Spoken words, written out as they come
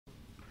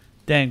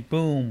Dang,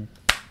 boom.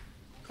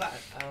 Clap.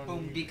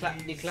 Boom,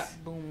 de-clap,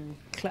 de-clap, boom,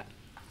 clap.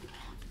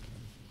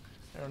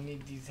 I don't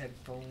need these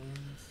headphones.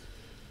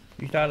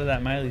 You thought of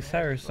that Miley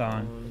Cyrus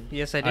song.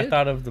 Yes, I did. I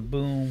thought of the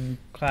boom,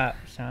 clap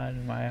sound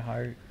in my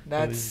heart.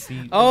 That's...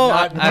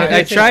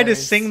 I tried to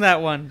sing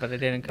that one, but it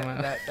didn't come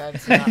out.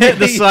 That's not...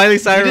 The Miley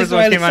Cyrus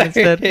one came out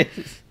Cyrus. instead.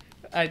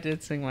 I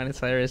did sing Miley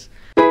Cyrus.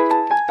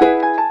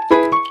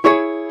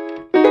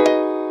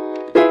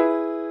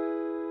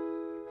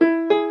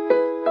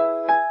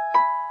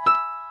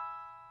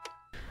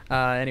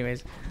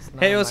 Anyways.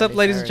 Hey, what's up,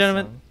 ladies and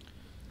gentlemen?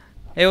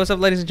 Hey, what's up,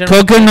 ladies and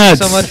gentlemen? Coconuts.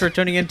 Thank you so much for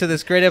tuning into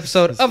this great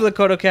episode of the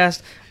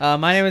CodoCast.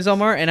 My name is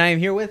Omar, and I am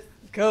here with...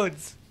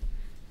 Codes.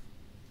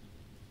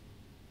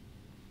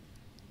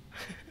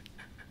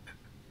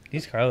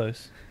 He's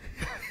Carlos.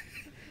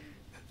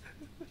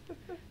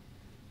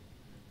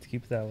 Let's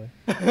keep it that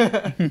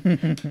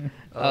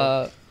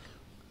way.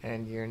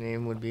 And your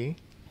name would be?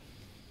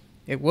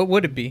 What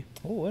would it be?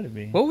 What would it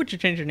be? What would you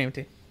change your name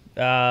to?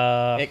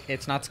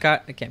 It's not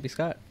Scott. It can't be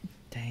Scott.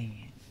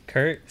 Dang it.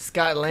 Kurt?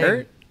 Scott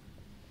Lane.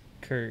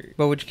 Kurt.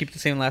 But would you keep the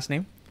same last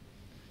name?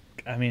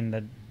 I mean,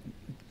 if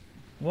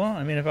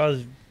I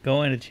was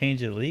going to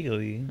change it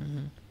legally.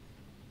 Mm-hmm.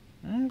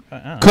 I don't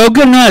know.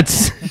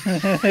 Coconuts.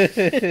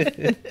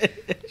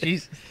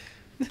 Jesus.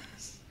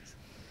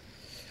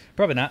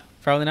 Probably not.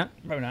 Probably not.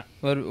 Probably not.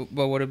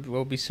 What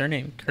would be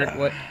surname? Kurt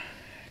what?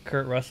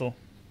 Kurt Russell.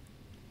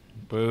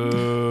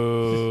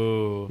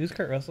 Boo. Who's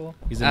Kurt Russell?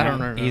 I don't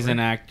remember. He's an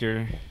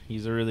actor.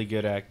 He's a really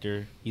good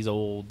actor. He's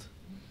old.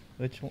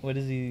 What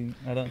is he?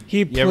 I don't. He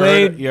You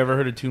played... ever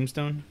heard of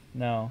Tombstone?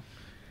 No.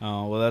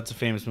 Oh, well, that's a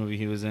famous movie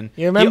he was in.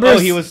 You remember...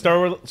 He was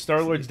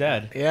Star-Lord's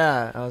dad.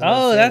 Yeah. I was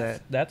about to say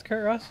that's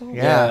Kurt Russell?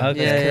 Yeah.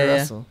 Okay. That's Kurt Yeah.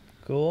 Russell.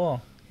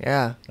 Cool.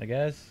 Yeah. I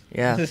guess.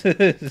 Yeah.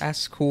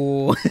 That's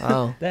cool.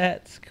 Oh.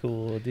 That's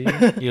cool,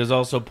 dude. He was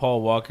also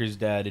Paul Walker's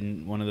dad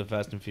in one of the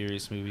Fast and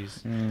Furious movies.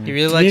 He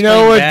really likes You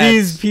know playing what dads.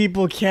 these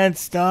people can't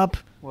stop?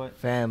 What?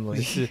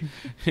 Family.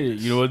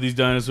 You know what these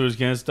dinosaurs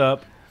can't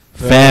stop?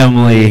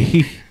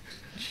 Family.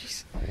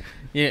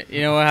 You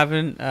know what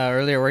happened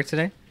earlier at work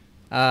today?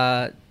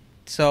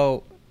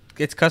 So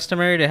it's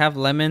customary to have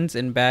lemons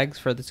in bags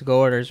for the to-go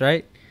orders,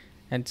 right?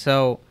 And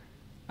so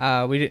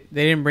they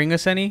didn't bring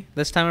us any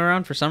this time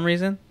around for some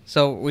reason.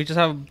 So we just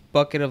have a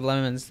bucket of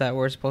lemons that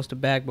we're supposed to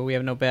bag, but we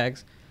have no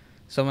bags.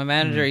 So my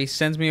manager, he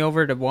sends me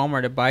over to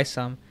Walmart to buy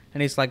some.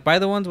 And he's like, buy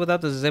the ones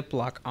without the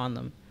Ziploc on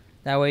them.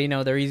 That way,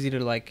 they're easy to,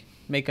 like,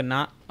 make a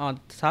knot on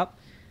the top.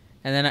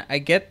 And then I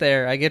get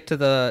there. I get to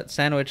the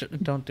sandwich.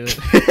 Don't do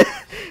it.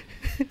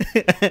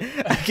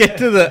 I get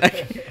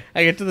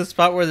to the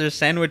spot where there's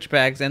sandwich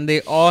bags, and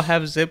they all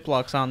have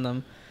Ziplocs on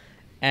them.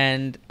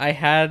 And I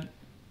had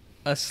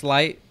a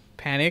slight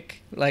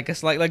panic, like a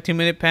slight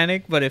 2-minute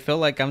panic, but it felt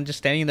like I'm just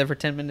standing there for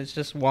 10 minutes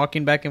just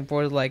walking back and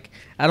forth like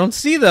I don't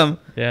see them.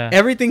 Yeah.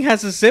 Everything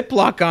has a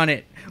Ziploc on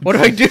it. What do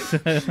I do?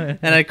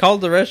 And I called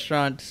the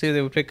restaurant to see if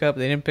they would pick up.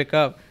 They didn't pick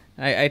up.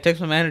 I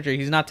text my manager.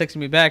 He's not texting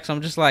me back, so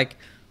I'm just like,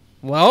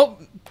 well,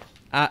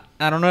 I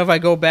don't know if I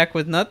go back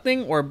with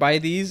nothing or buy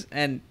these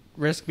and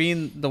risk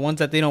being the ones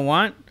that they don't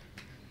want.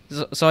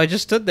 So I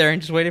just stood there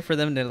and just waited for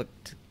them to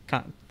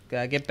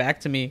get back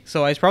to me.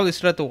 So I probably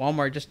stood at the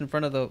Walmart just in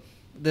front of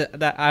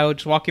that aisle,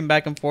 just walking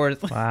back and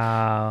forth.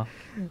 Wow.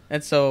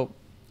 And so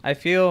I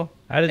feel...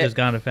 I'd have just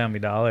gone to Family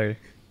Dollar.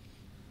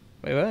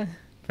 Wait, what?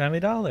 Family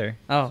Dollar.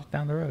 Oh.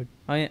 Down the road.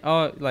 Oh, yeah.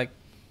 Oh, like...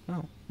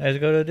 Oh. I just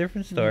go to a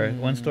different store.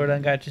 One store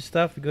done got your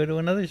stuff. You go to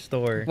another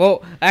store.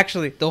 Well,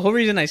 actually, the whole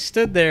reason I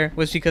stood there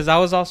was because I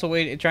was also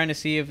trying to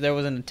see if there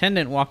was an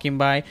attendant walking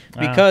by,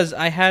 because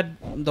I had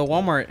the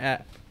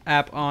Walmart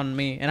app on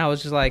me, and I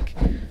was just like,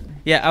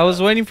 yeah, I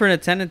was waiting for an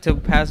attendant to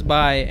pass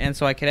by, and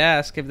so I could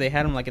ask if they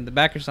had them like in the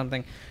back or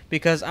something,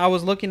 because I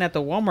was looking at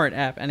the Walmart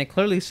app, and it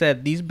clearly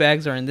said these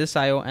bags are in this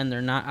aisle, and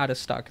they're not out of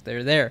stock.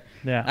 They're there.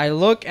 Yeah. I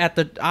look at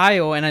the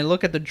aisle, and I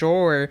look at the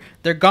drawer.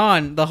 They're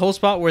gone. The whole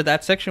spot where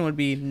that section would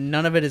be,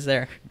 none of it is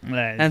there.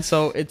 Nice. And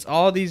so it's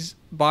all these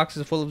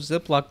boxes full of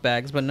Ziploc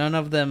bags, but none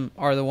of them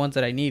are the ones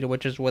that I need,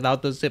 which is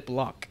without the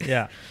Ziploc.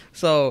 Yeah.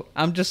 So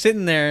I'm just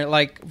sitting there,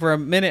 like, for a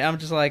minute, I'm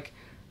just like,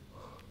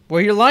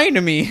 well, you're lying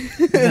to me.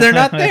 They're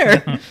not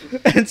there.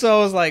 And so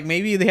I was like,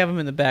 maybe they have them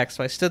in the back.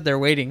 So I stood there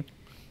waiting,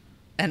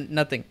 and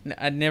nothing.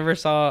 I never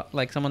saw,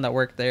 like, someone that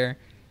worked there.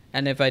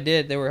 And if I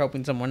did, they were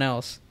helping someone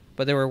else,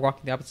 but they were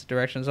walking the opposite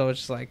direction. So I was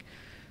just like...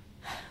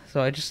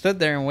 So I just stood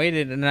there and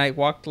waited, and I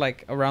walked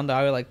like around the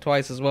aisle like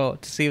twice as well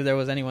to see if there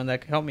was anyone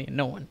that could help me, and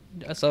no one.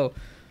 So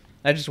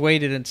I just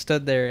waited and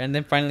stood there, and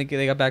then finally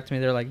they got back to me.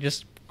 They're like,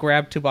 just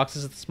grab 2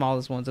 boxes of the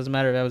smallest ones. Doesn't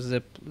matter if that was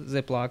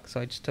Ziploc.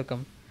 So I just took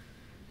them.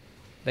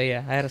 But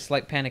yeah, I had a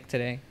slight panic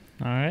today.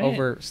 All right.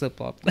 Over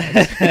Ziploc.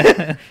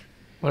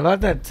 What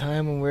about that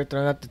time when we were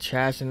throwing out the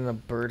trash and then a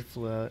bird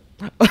flew out?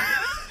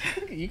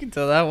 You can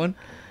tell that one.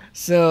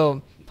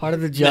 So... Part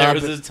of the job. There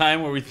was this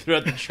time where we threw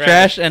out the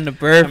Trash and the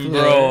bird flew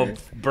out. Bro,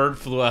 a bird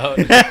flew out.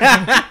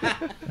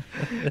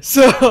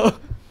 So,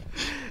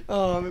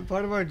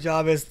 part of our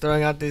job is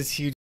throwing out this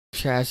huge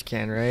trash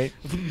can, right?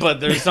 But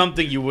there's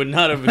something you would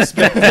not have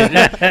expected.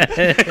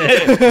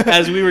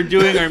 As we were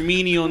doing our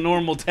menial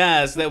normal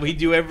tasks that we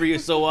do every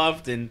so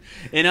often,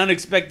 an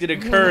unexpected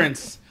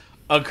occurrence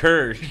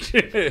occurred.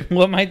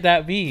 What might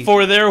that be?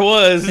 For there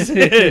was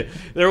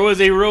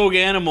a rogue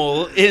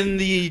animal in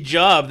the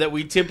job that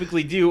we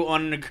typically do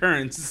on an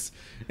occurrence.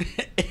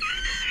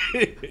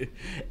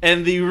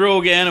 And the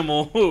rogue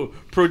animal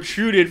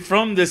protruded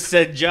from the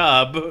said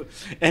job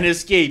and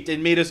escaped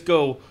and made us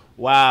go,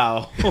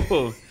 wow.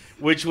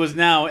 Which was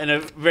now in a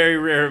very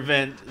rare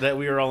event that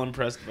we were all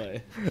impressed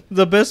by.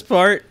 The best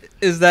part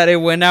is that it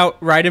went out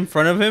right in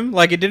front of him.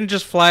 Like, it didn't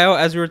just fly out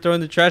as we were throwing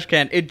the trash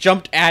can. It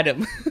jumped at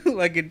him.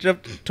 Like, it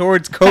jumped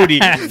towards Cody.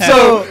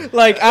 So,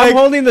 like, I'm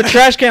holding the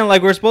trash can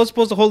like we're supposed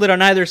to hold it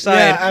on either side.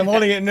 Yeah, I'm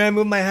holding it, and then I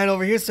move my hand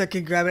over here so I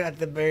can grab it at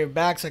the very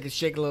back so I can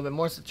shake a little bit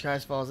more so the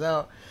trash falls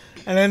out.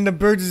 And then the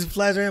bird just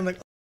flies right. I'm like,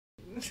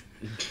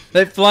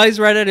 It flies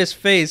right at his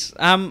face.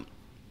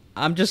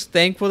 I'm just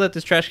thankful that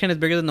this trash can is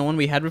bigger than the one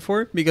we had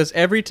before, because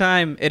every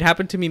time, it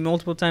happened to me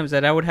multiple times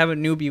that I would have a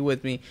newbie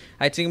with me.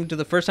 I'd take them to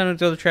the first time to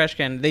throw the trash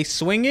can. They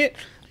swing it,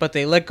 but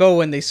they let go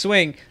when they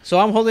swing. So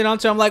I'm holding on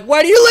to it. I'm like,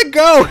 why do you let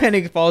go? And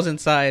he falls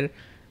inside.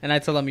 And I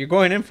tell them, you're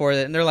going in for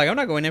it. And they're like, I'm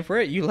not going in for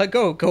it. You let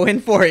go. Go in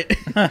for it.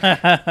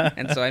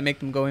 And so I make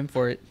them go in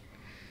for it.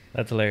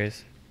 That's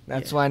hilarious.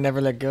 that's why I never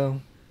let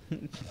go.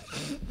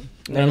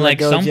 Unlike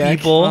go, some Jack.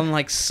 people,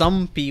 Unlike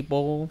some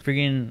people.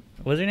 freaking,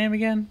 what's her name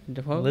again?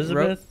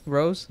 Elizabeth?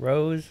 Rose?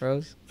 Rose?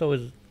 Rose? It's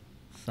always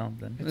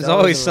something. There's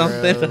always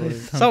something.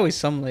 Rose. It's always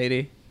some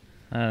lady.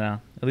 I don't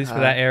know. At least for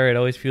that era, it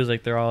always feels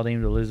like they're all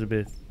named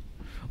Elizabeth.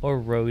 Or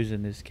Rose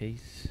in this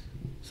case.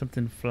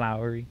 Something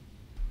flowery.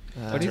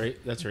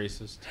 That's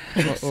racist.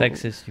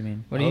 Sexist, you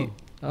mean? What do you...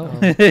 Oh. Oh.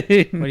 What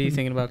are you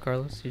thinking about,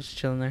 Carlos? You're just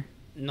chilling there?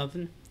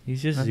 Nothing.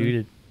 He's just Nothing.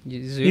 zooted.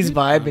 He's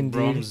vibing,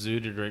 Bro, I'm dude.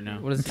 zooted right now.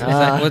 What is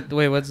Ah. that?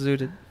 Wait, what's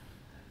zooted?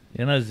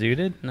 You know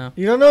zooted? No.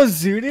 You don't know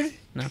Zooted?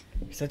 No.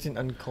 You're such an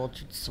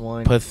uncultured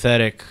swine.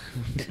 Pathetic.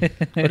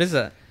 What is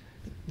that?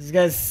 This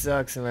guy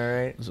sucks, am I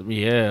right?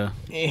 Yeah.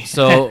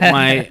 So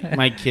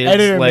my kids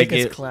Editor, like make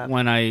us it clap.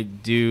 when I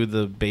do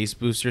the bass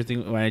booster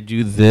thing. When I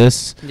do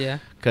this, Yeah.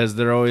 because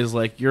they're always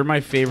like, "You're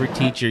my favorite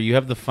teacher. You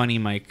have the funny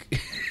mic."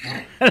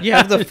 You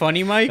have the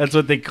funny mic? That's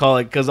what they call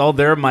it, because all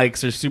their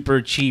mics are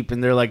super cheap,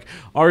 and they're like,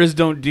 "Ours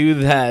don't do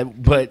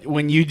that, but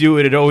when you do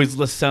it, it always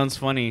sounds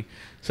funny."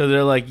 So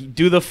they're like,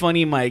 "Do the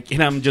funny mic,"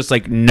 and I'm just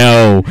like,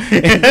 "No,"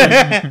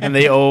 and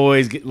they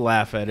always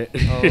laugh at it.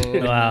 Oh,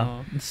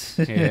 Wow.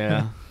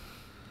 Yeah.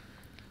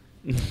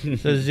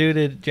 So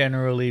zooted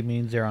generally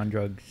means they're on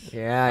drugs.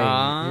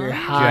 Yeah, you're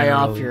high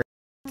off Generally. your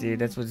dude.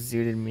 That's what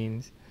Zooted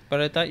means.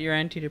 But I thought your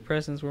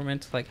antidepressants were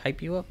meant to, like,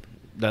 hype you up.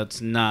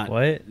 That's not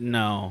What?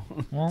 No,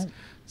 Well,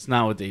 it's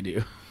not what they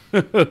do.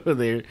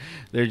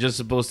 they're just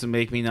supposed to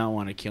make me not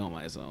want to kill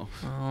myself.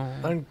 Oh.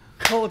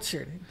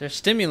 Uncultured. They're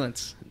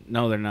stimulants.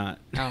 No, they're not.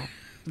 Oh.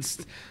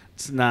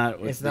 It's not.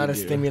 What It's not a they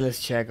do. stimulus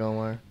check,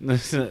 Omar.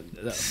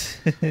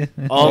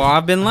 Oh,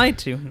 I've been lied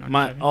to.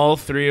 No, all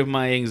three of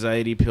my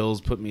anxiety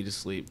pills put me to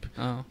sleep,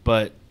 Oh.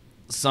 but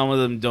some of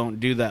them don't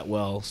do that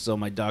well. So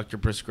my doctor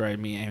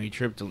prescribed me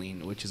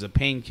amitriptyline, which is a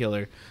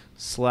painkiller /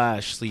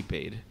 sleep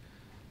aid.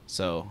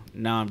 So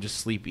now I'm just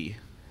sleepy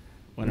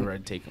whenever I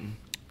take them,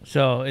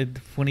 so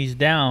when he's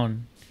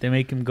down, they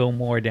make him go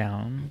more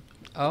down.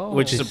 Oh.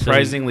 which Just so-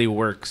 surprisingly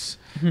works.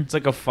 It's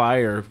like a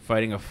fire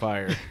fighting a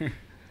fire.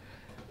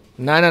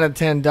 9 out of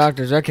 10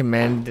 doctors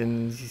recommend,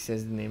 and he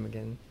says the name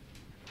again.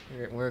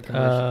 We're a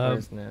commercial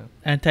first now.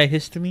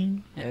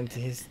 Antihistamine? And to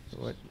his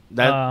what?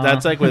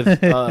 That's like with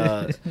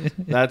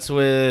that's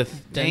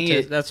with dang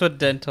Dentist. it. That's what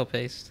dental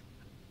paste.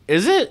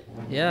 Is it?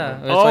 Yeah.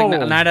 It's Oh.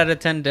 like 9 out of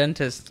 10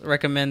 dentists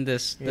recommend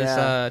this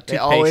Yeah, toothpaste. they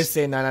always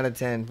say 9 out of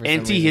 10. For some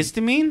reason.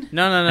 Antihistamine?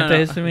 No.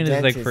 Antihistamine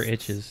is like for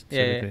Dentists. itches.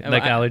 Yeah, typically. yeah.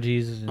 Like I-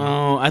 allergies. And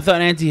Oh, I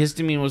thought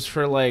antihistamine was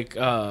for like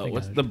think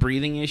what's I- the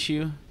breathing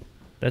issue?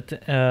 That's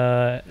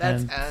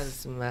and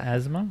asthma.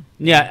 asthma?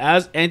 Yeah,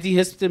 as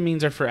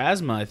antihistamines are for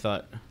asthma, I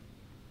thought.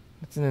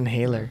 It's an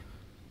inhaler.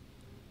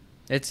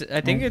 I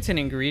think it's an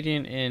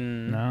ingredient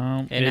in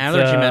No. in it's,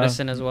 allergy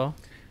medicine as well.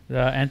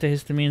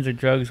 Antihistamines are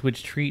drugs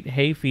which treat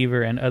hay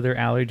fever and other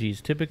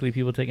allergies. Typically,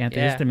 people take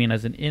antihistamine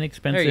as an There you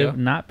inexpensive,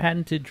 go. not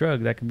patented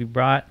drug that can be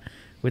brought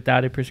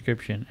without a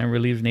prescription and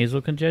relieves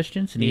nasal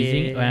congestion,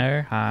 sneezing, Yeah.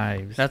 or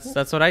hives.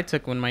 That's what I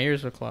took when my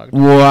ears were clogged.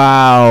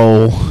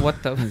 Wow.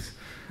 What the?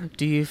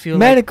 Do you feel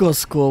Medical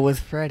school with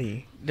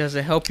Freddy. does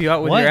it help you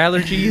out with What? your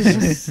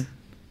allergies?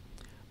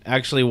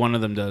 Actually, one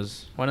of them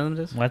does. One of them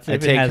does. What's I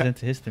if it take has hy-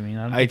 antihistamine?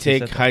 don't I think you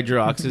take said that.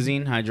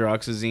 hydroxyzine.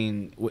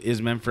 Hydroxyzine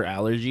is meant for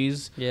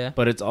allergies, Yeah.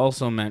 but it's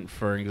also meant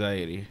for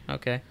anxiety.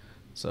 Okay.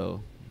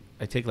 So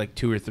I take like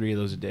 2 or 3 of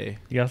those a day.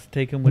 You also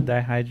take them with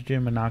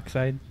dihydrogen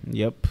monoxide.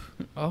 Yep.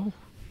 Oh,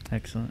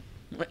 Excellent.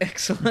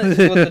 excellent.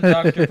 That's what the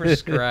doctor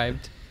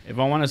prescribed. If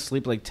I want to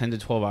sleep like 10 to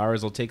 12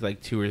 hours, I'll take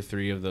like 2 or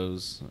 3 of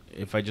those.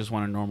 If I just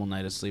want a normal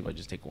night of sleep, I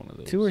just take one of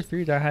those. 2 or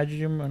 3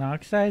 dihydrogen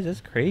monoxides? That's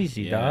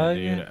crazy, Yeah, dog.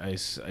 dude.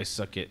 I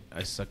suck it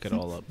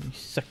all up. You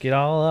suck it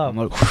all up. I'm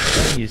like,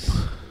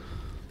 Jeez.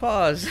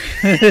 Pause.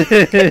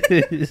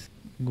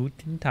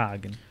 Guten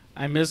Tagen.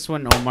 I miss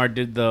when Omar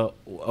did the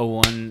a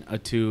 1, a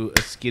 2, a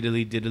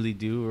skiddly diddly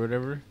do or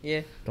whatever.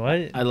 Yeah.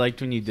 What? I liked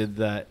when you did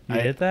that.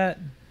 You did that?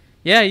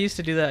 Yeah, I used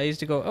to do that. I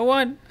used to go a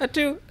 1, a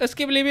 2, a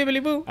skibbly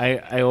bibbly boo.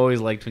 I always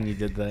liked when you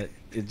did that.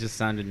 It just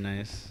sounded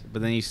nice.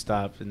 But then you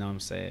stopped, and now I'm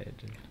sad.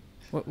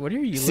 What are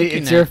you See, looking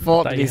it's at? your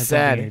fault Thought to you be had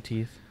something in your sad.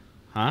 teeth.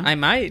 Huh? I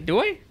might. Do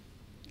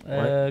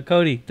I?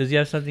 Cody, does he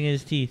have something in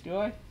his teeth? Do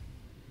I?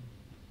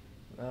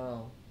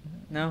 Oh.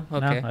 No.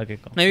 Okay. No? Okay,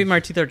 cool. Maybe my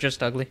teeth are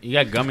just ugly. You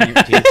got gum in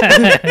your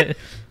teeth.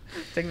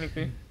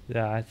 Technically.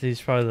 Yeah, I think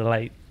it's probably the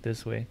light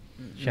this way.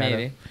 Shadow.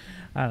 Maybe.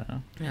 I don't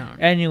know. Yeah.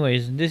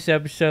 Anyways, in this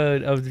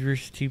episode of the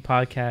Rooster Teeth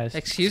podcast.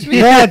 Excuse me.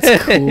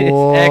 That's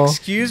cool.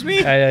 Excuse me.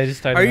 I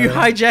just started Are you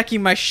another-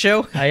 hijacking my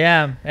show? I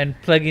am, and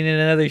plugging in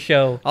another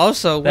show.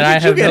 Also, when That I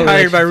did you have get no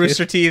hired by relation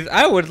to. Rooster Teeth?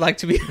 I would like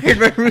to be hired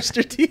by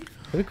Rooster Teeth.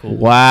 Pretty cool.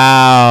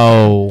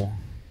 Wow.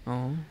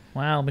 Oh,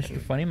 Wow, Mr.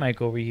 Funny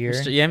Mike over here.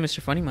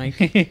 Mr. Funny Mike.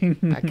 I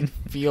can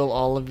feel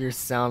all of your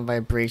sound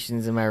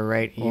vibrations in my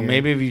right ear. Well,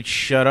 maybe if you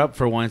shut up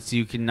for once,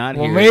 you cannot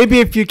Well, hear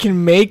maybe if you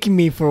can make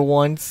me for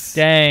once.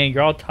 Dang,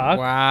 you're all talk.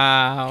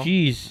 Wow.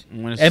 Jeez.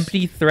 I'm gonna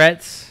Empty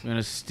threats. I'm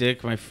gonna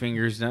stick my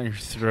fingers down your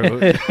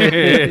throat.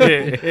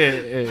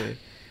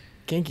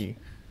 Kinky.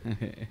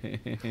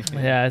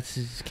 Yeah,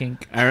 it's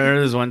kink. I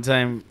remember this one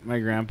time my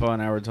grandpa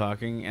and I were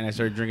talking, and I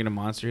started drinking a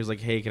Monster. He was like,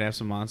 "Hey, can I have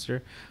some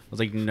Monster?" I was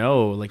like,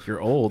 "No, like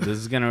you're old. This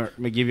is gonna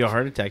give you a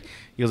heart attack."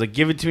 He was like,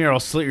 "Give it to me, or I'll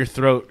slit your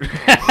throat."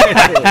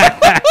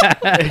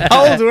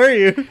 How old were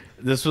you?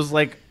 This was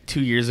like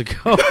 2 years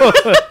ago.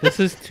 This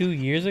is 2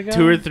 years ago?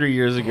 2 or 3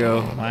 years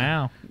ago.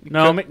 Wow.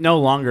 No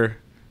longer.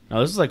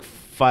 No, this is like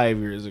 5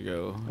 years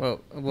ago. Well,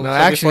 No,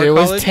 actually, it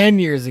was 10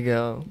 years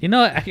ago. You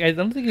know, I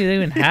don't think it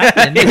even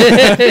happened.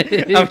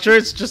 I'm sure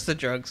it's just the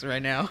drugs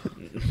right now.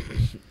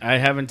 I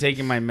haven't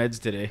taken my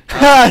meds today.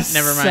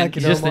 Never mind.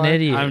 He's just an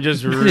idiot. I'm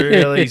just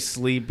really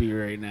sleepy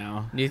right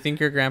now. Do you think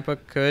your grandpa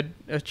could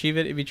achieve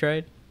it if he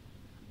tried?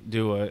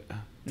 Do what?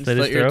 Slit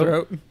his your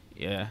throat? throat?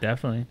 Yeah.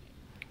 Definitely.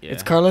 Yeah.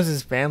 It's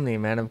Carlos's family,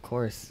 man, of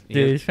course.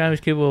 Dude, his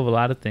family's capable of a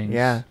lot of things.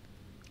 Yeah.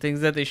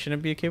 Things that they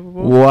shouldn't be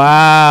capable of?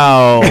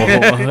 Wow.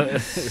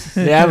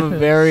 They have a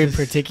very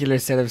particular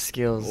set of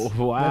skills.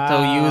 Wow. That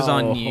they'll use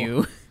on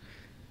you.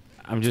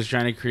 I'm just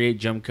trying to create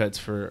jump cuts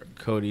for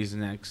Cody's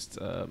next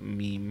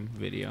meme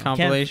video.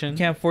 Compilation.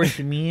 Can't force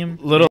the meme.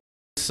 Little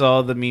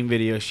saw the meme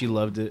video. She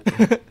loved it.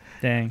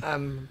 Dang.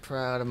 I'm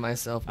proud of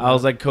myself. I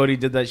was like, Cody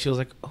did that. She was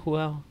like, oh,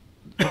 wow.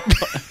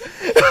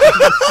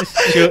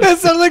 That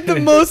sounded like the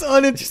most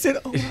uninterested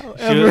wow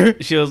ever.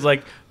 She was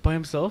like, by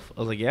himself?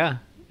 I was like, yeah.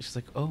 She's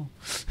like, oh.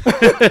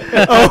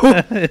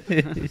 Oh.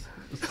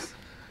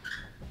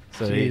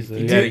 So Jesus.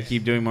 you gotta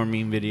keep doing more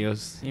meme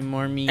videos. Need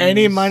more memes.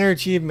 Any minor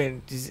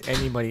achievement, just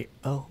anybody.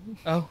 Oh.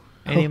 Oh.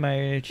 Any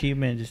minor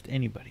achievement, just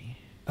anybody.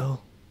 Oh.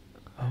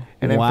 Oh.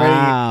 And then Wow.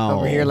 Freddie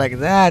over here like,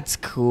 that's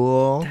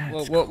cool.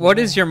 What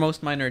is your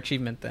most minor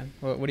achievement then?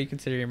 What do you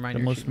consider your minor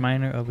The most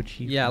achievement? minor of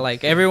achievements? Yeah,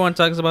 like everyone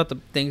talks about the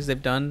things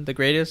they've done, the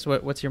greatest.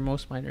 What's your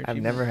most minor achievement?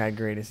 I've never had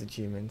greatest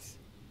achievements.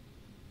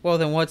 Well,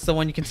 then what's the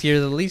one you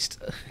consider the least?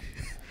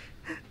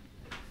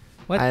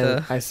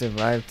 I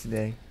survived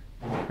today.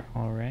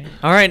 All right.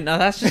 All right, now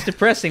that's just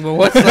depressing. But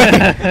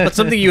what's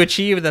something you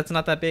achieved that's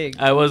not that big?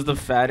 I was the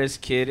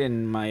fattest kid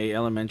in my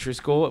elementary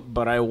school,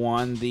 but I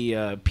won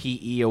the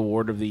PE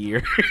award of the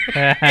year.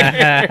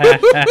 That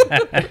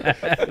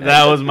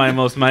was my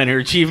most minor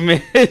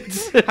achievement.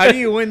 How do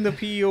you win the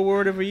PE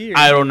award of a year?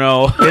 I don't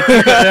know.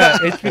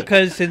 It's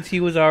because since he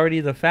was already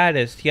the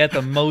fattest, he had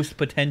the most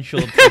potential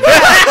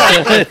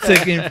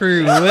to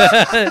improve.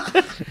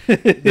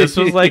 This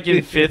was like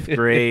in 5th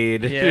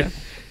grade. Yeah.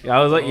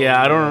 I was like,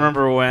 I don't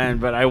remember when,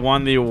 but I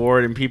won the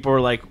award, and people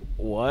were like,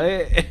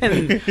 what?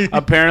 And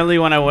apparently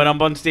when I went up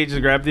on stage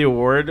to grab the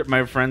award,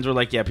 my friends were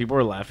like, yeah, people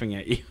were laughing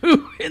at you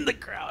in the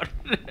crowd.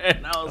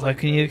 And I was What like,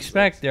 can you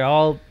expect? They're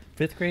all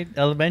 5th grade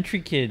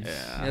elementary kids.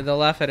 Yeah, they'll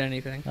laugh at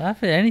anything.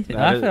 Laugh at anything.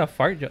 That laugh is- at a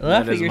fart joke. that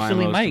Laugh at is your my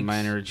silly most mics.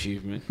 minor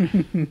achievement.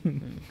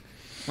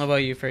 What about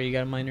you, Freddie? You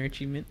got a minor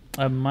achievement?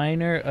 A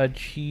minor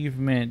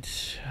achievement.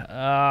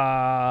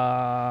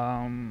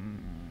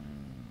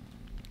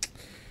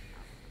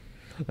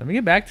 Let me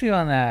get back to you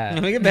on that.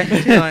 Let me get back to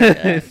you on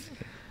it.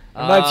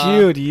 How about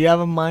you? Do you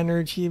have a minor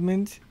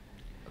achievement?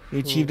 You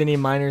achieved any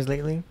minors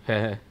lately?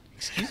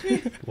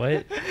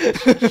 What?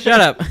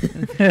 Shut up.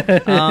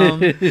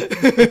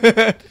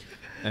 That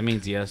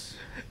means yes.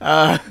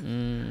 I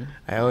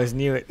always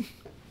knew it.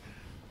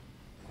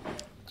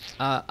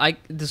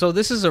 So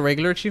this is a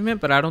regular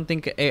achievement, but I don't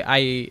think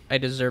I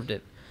deserved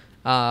it.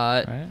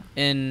 Right.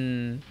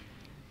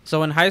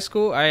 So in high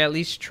school, I at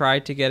least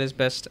tried to get as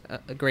best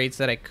grades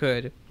that I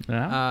could.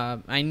 Yeah.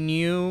 I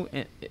knew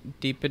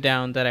deep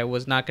down that I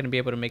was not going to be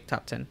able to make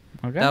top 10.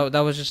 Okay. That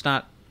was just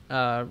not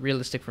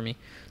realistic for me.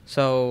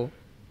 So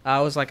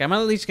I was like, I'm at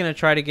least going to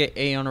try to get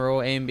A on a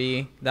roll, A and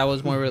B. That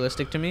was more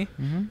realistic to me.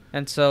 Mm-hmm.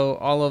 And so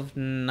all of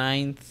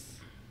my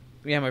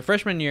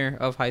freshman year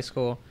of high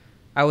school,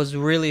 I was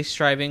really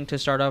striving to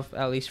start off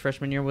at least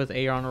freshman year with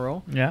A on a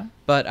roll. Yeah.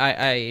 But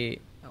I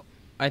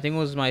I think it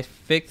was my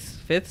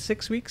fifth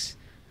 6 weeks.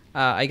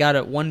 I got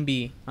a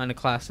 1B on the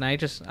class, and I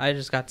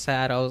just got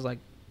sad. I was like,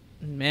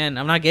 man,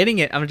 I'm not getting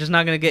it. I'm just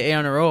not gonna get A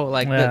on a roll.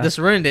 Like this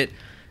ruined it.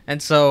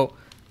 And so,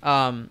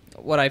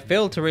 what I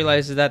failed to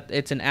realize is that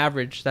it's an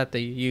average that they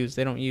use.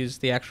 They don't use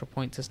the actual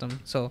point system.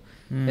 So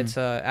it's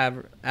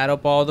add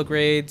up all the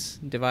grades,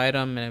 divide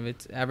them, and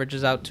if it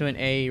averages out to an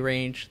A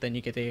range, then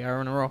you get the A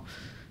on a roll.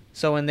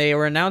 So when they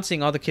were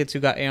announcing all the kids who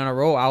got A on a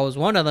roll, I was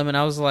one of them, and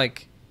I was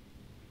like,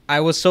 I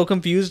was so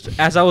confused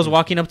as I was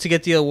walking up to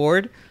get the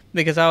award,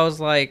 because I was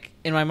like,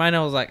 in my mind,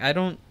 I was like,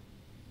 I'm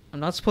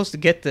not supposed to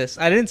get this.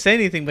 I didn't say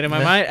anything, but in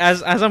my mind,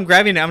 as I'm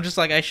grabbing it, I'm just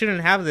like, I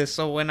shouldn't have this.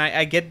 So when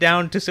I get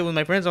down to sit with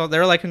my friends,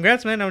 they're like,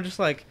 congrats, man. I'm just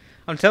like,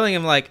 I'm telling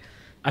him, like,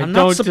 I'm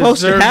not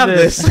supposed to have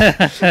this.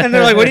 And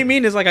they're like, what do you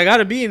mean? It's like, I got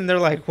a B. And they're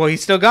like, well, you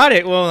still got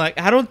it. Well, like,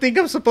 I don't think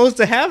I'm supposed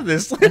to have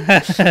this. So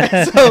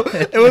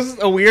it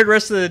was a weird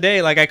rest of the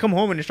day. Like, I come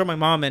home and show my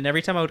mom, and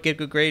every time I would get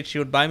good grades, she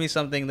would buy me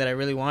something that I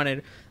really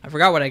wanted. I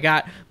forgot what I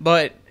got,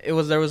 but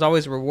there was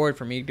always a reward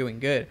for me doing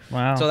good.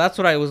 Wow. So that's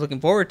what I was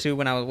looking forward to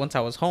once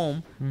I was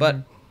home. Mm-hmm. But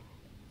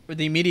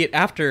the immediate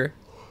after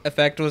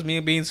effect was me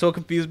being so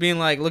confused, being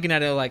like, looking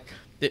at it like,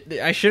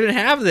 I shouldn't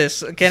have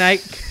this. Can I?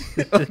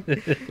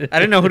 I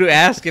didn't know who to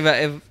ask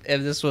if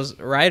this was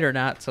right or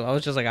not. So I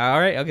was just like, all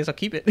right, I guess I'll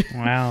keep it.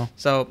 Wow.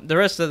 So the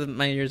rest of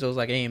my years, it was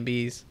like A and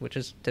B's, which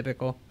is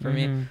typical for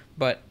me.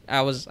 But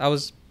I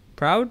was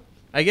proud,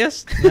 I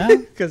guess,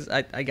 because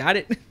I got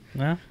it.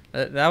 Yeah.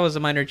 That was a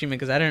minor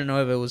achievement because I didn't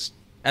know if it was,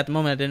 at the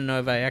moment, I didn't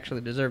know if I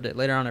actually deserved it.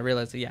 Later on, I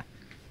realized that, yeah.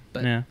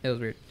 But it was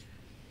weird.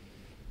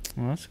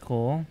 Well, that's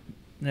cool.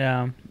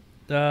 Yeah.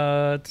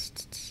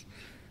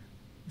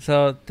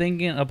 So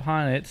thinking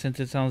upon it, since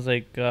it sounds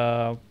like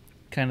kind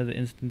of the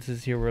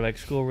instances here were like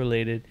school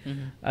related,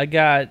 I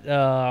got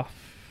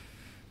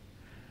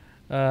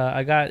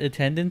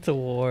attendance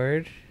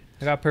award.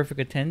 I got perfect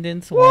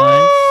attendance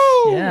once.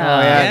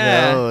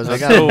 Yeah. Those. I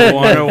got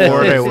one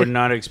award I would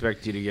not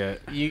expect you to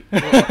get.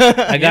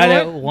 I got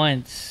it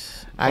once.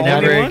 I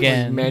never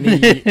again.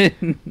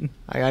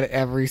 I got it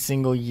every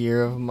single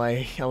year of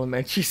my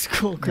elementary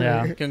school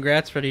career. Yeah.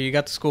 Congrats, Freddy. You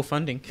got the school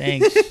funding.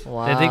 Thanks.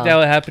 Wow. I think that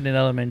would happen in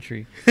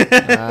elementary.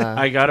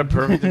 I got a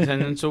perfect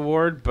attendance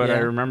award, but I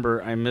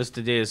remember I missed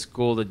a day of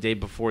school the day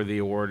before the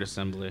award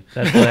assembly.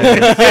 That's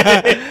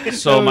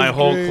hilarious. So my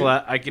whole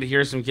class, I could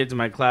hear some kids in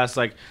my class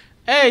like,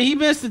 hey, he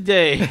missed a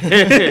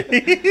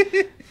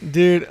day.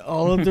 Dude,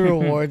 all of the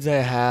rewards I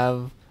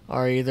have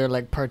are either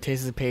like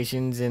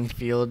participations in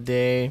field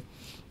day,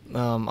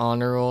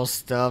 honor roll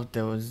stuff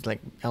that was like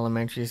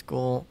elementary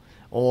school,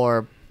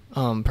 or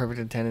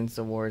perfect attendance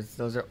awards.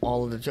 Those are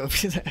all of the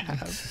trophies I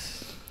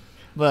have.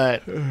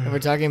 But if we're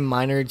talking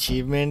minor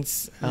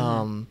achievements,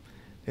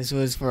 this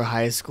was for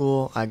high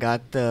school. I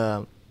got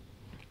the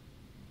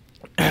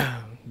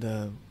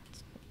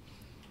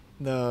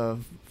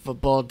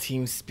football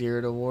team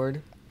spirit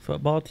award.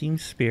 Football team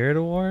spirit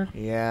award?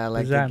 Yeah, like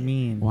what does that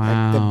mean?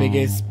 Wow. Like the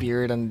biggest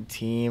spirit on the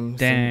team.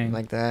 Dang.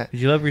 Like that. Did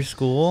you love your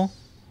school?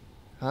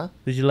 Huh?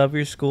 Did you love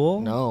your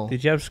school? No.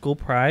 Did you have school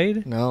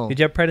pride? No. Did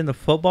you have pride in the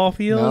football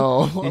field?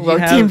 No. Our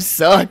team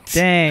sucked.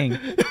 Dang.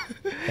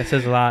 That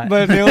says a lot.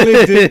 But the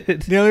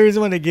only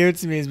reason why they gave it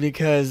to me is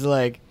because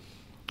like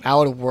I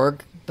would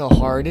work the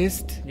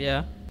hardest.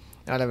 Yeah.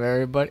 Out of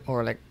everybody,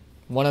 or like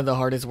one of the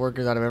hardest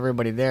workers out of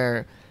everybody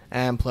there,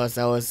 and plus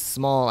I was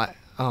small.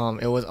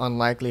 It was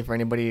unlikely for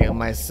anybody of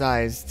my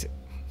size to...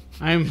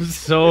 I'm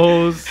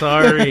so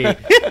sorry.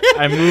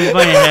 I move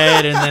my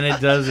head and then it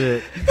does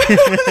it.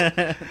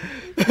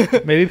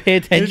 Maybe pay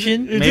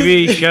attention.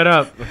 Maybe shut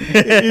up.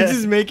 You're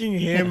just making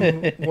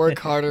him work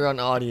harder on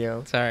audio.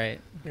 It's all right.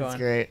 It's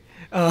great.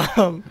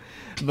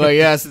 But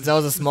yeah, since I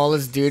was the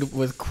smallest dude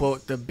with,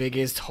 quote, the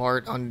biggest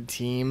heart on the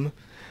team,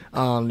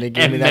 they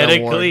gave me that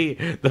medically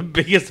award. The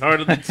biggest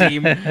heart of the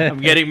team.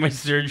 I'm getting my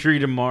surgery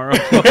tomorrow.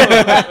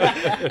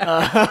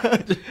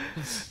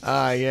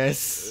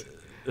 Yes.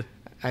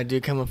 I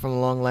do come from a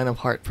long line of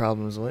heart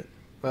problems. What?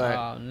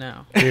 Oh,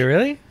 no. Do you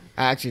really?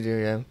 I actually do,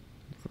 yeah.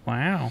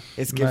 Wow.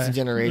 It skips a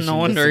generation. No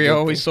wonder you're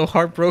always so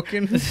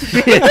heartbroken. But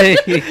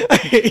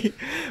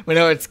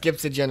no, it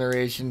skips a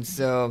generation.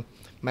 So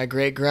my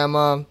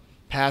great-grandma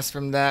passed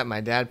from that.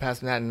 My dad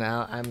passed from that. And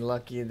now I'm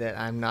lucky that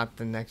I'm not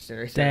the next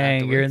generation. Dang,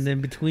 afterwards. you're in the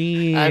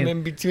between. I'm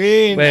in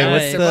between. Wait, I'm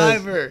what's a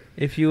survivor.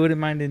 If you wouldn't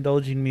mind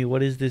indulging me,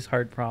 what is this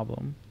heart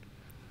problem?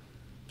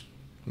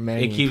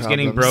 Many it keeps problems.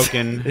 getting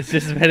broken. It's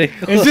just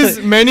medical. It's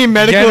just many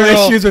medical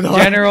issues with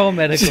heart. General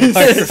medical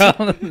heart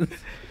problems.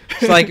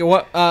 It's like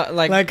what?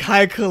 Like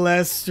high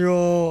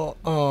cholesterol.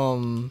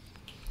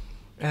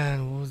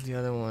 And what was the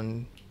other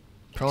one?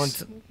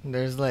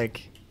 There's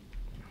like.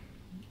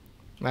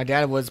 My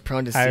dad was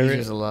prone to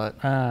seizures a lot.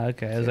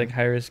 Okay. It was like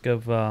high risk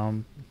of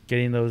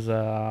getting those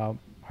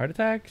heart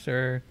attacks,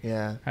 or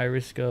high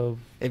risk of.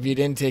 If you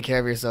didn't take care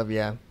of yourself,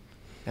 yeah.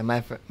 And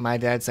my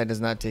dad's side does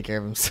not take care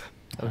of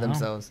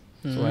themselves.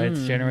 That's why it's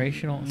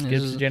generational. It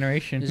skips a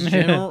generation. It's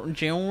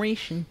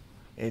generation.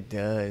 It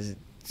does.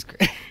 It's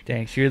great.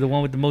 Dang, so you're the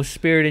one with the most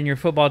spirit in your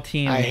football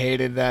team. I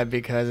hated that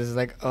because it's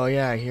like, oh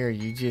yeah, here,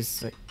 you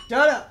just... Like,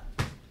 shut up!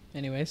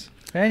 Anyways.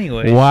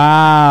 Anyway.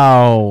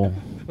 Wow.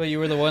 But you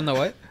were the one that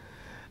what?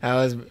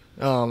 I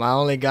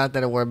only got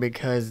that award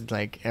because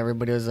like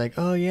everybody was like,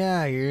 "Oh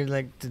yeah, you're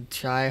like the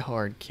try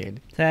hard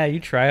kid." Yeah, you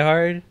try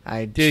hard.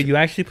 Dude, I you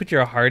actually put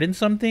your heart in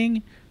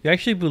something? You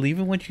actually believe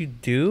in what you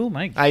do?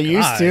 My God. I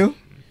used to.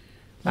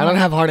 I don't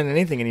have heart in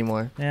anything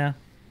anymore. Yeah.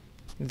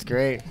 It's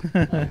great.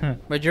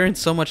 But you're in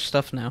so much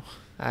stuff now.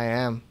 I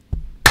am.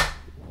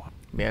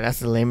 Yeah, that's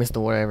the lamest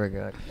award I ever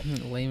got.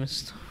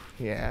 Lamest.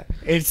 Yeah,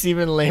 it's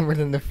even lamer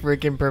than the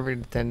freaking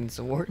perfect attendance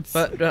awards.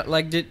 But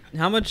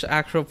how much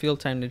actual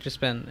field time did you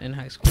spend in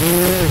high school?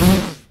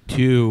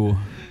 2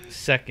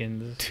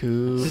 Seconds.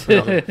 2,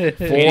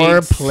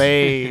 4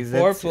 plays.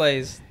 4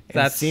 plays.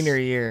 That's senior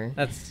year.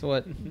 That's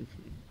what. You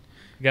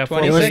got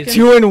 20 It was seconds?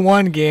 2 in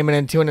one game and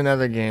then 2 in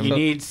another game. You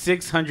need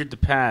 600 to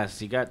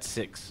pass. You got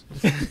 6.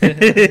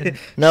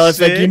 No, it's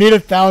like you need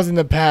 1,000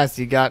 to pass.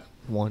 You got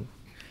 1.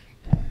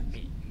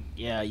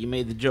 Yeah, you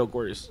made the joke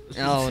worse.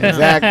 Oh, no.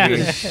 Exactly.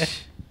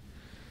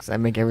 Because I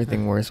make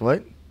everything worse.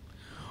 What?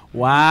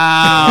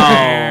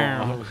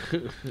 Wow.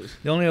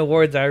 The only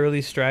awards I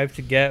really strive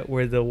to get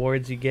were the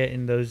awards you get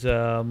in those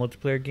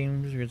multiplayer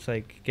games where it's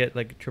like get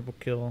like a triple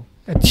kill.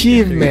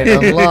 Achievement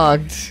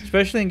unlocked.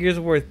 Especially in Gears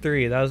of War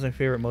 3. That was my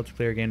favorite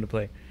multiplayer game to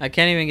play. I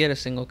can't even get a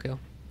single kill.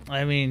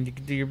 I mean, you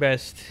can do your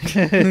best.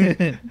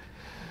 Dude,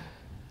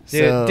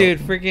 dude,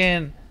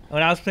 freaking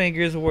when I was playing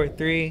Gears of War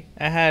 3,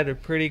 I had a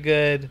pretty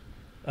good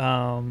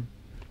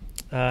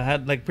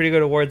had like pretty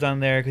good awards on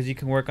there because you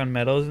can work on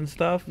medals and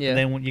stuff. Yeah. And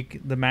then when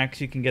the max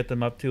you can get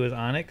them up to is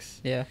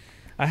Onyx. Yeah.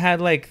 I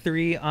had like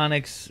 3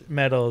 Onyx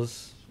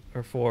medals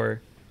or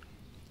 4.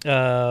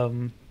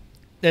 And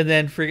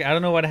then I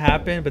don't know what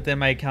happened, but then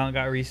my account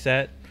got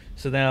reset.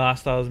 So then I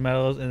lost all those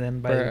medals, and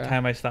then by the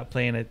time I stopped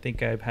playing, I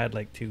think I've had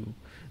like 2.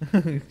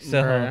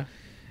 So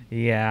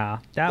yeah,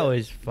 that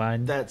was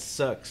fun. That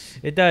sucks.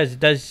 It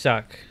does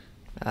suck.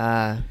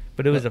 Ah.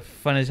 But it was a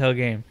fun as hell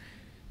game.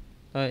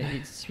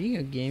 Speaking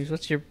of games,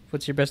 what's your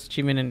best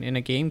achievement in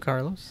a game,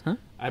 Carlos? Huh?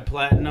 I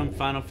platinum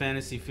Final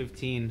Fantasy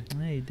 15.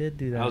 Yeah, you did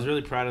do that. I was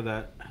really proud of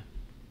that.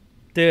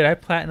 Dude, I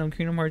platinum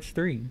Kingdom Hearts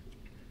 3.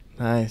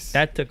 Nice.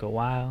 That took a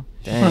while.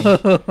 Dang.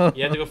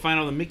 You had to go find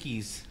all the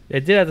Mickeys. I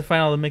did have to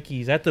find all the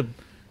Mickeys.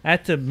 I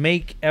had to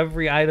make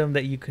every item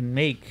that you can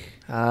make.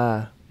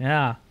 Ah.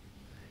 Yeah.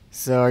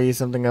 So are you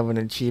something of an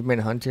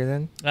achievement hunter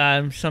then?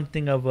 I'm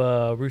something of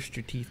a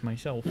Rooster Teeth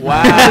myself.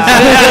 Wow.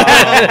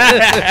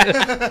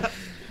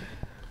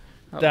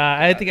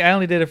 I think I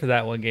only did it for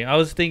that one game. I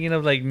was thinking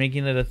of like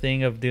making it a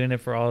thing of doing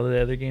it for all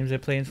the other games I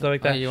play and stuff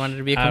like that. You wanted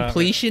to be a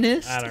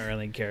completionist? I don't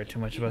really care too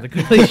much about the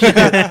completion.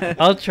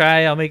 I'll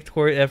try. I'll make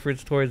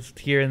efforts towards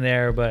here and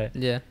there, but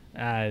yeah,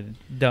 I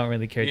don't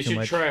really care too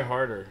much. You should try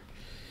harder.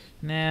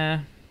 Nah.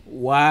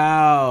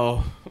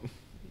 Wow.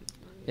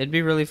 It'd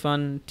be really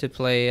fun to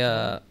play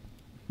hardcore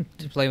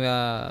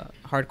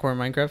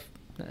Minecraft.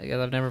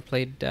 I've never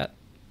played that.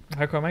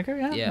 Hardcore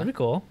Minecraft? Yeah, that'd be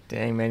cool.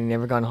 Dang, man, you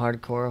never gone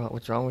hardcore?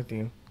 What's wrong with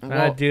you?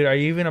 Dude, are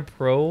you even a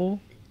pro?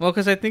 Well,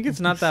 because I think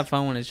it's not that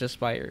fun when it's just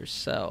by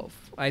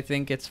yourself. I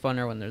think it's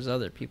funner when there's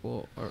other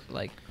people or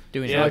like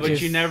doing. Yeah, but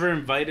you never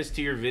invite us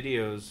to your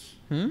videos.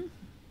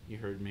 You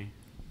heard me.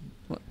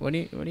 What do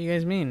you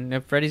guys mean?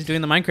 If Freddy's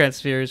doing the Minecraft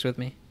series with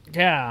me.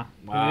 Yeah.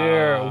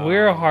 Wow.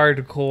 We're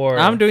hardcore.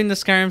 I'm doing the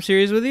Skyrim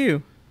series with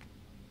you.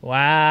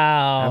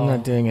 Wow. I'm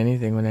not doing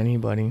anything with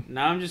anybody.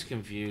 Now I'm just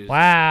confused.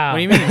 Wow. What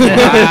do you mean?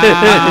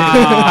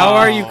 Wow. How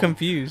are you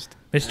confused?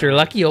 Mr.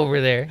 Lucky over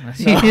there.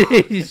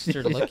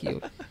 Mr. Lucky.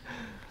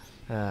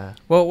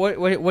 Well,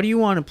 what do you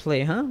want to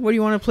play, huh? What do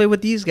you want to play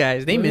with these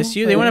guys? They miss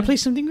you. They want to play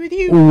something with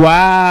you.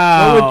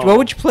 Wow. What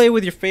would you play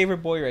with your favorite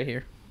boy right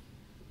here?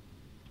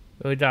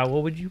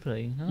 What would you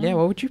play? Huh? Yeah,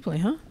 what would you play,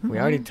 huh? We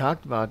already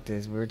talked about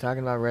this. We were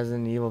talking about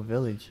Resident Evil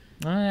Village.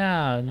 Oh,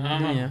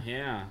 yeah.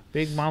 Yeah.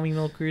 Big mommy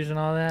milkers and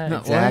all that. No,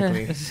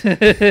 Exactly.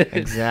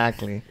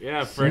 Exactly. Yeah,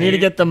 You Freddy. need to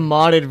get the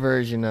modded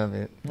version of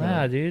it.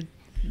 Wow, dude.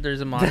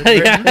 There's a mod.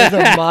 There's There's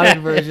a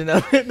modded version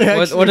of it.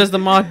 what does the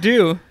mod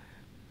do?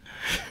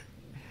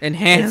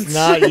 Enhance. It's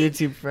not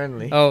YouTube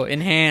friendly. Oh,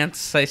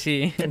 enhance. I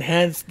see.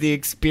 Enhance the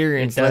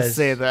experience. It Let's does.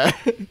 say that.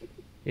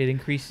 It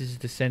increases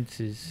the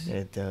senses.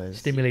 It does.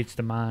 Stimulates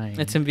the mind.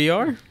 It's in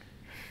VR?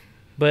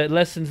 But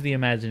lessens the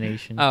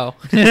imagination. Oh.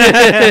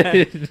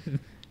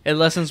 It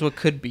lessens what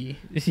could be.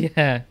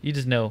 Yeah, you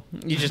just know.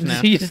 You just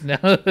know. You just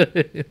know.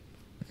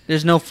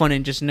 There's no fun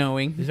in just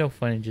knowing. There's no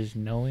fun in just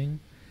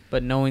knowing.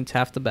 But knowing's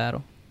half the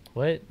battle.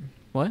 What?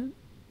 What?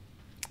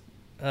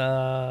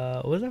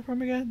 What was that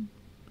from again?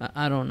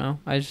 I don't know.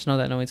 I just know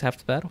that knowing's half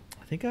the battle.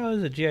 I think that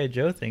was a G.I.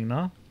 Joe thing,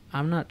 no?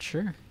 I'm not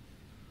sure.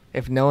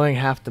 If knowing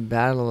half the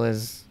battle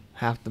is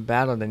half the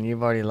battle, then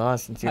you've already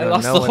lost. Since you I don't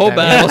lost know the what whole that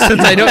battle means.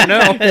 since I don't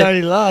know. You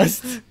already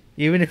lost.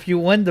 Even if you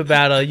won the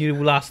battle, you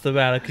lost the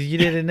battle because you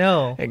didn't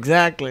know.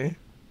 Exactly.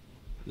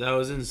 That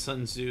was in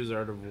Sun Tzu's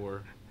Art of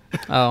War.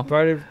 Oh.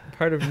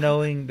 Part of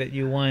knowing that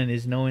you won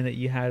is knowing that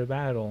you had a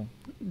battle,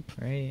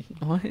 right?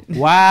 What?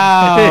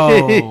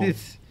 Wow.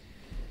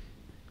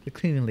 The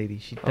cleaning lady,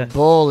 she A does.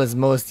 bowl is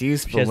most She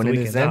useful has when the it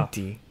is weekends off.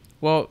 empty.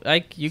 Well,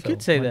 you So,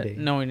 could say one that day.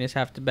 knowing is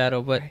half the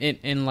battle, but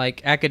in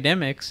like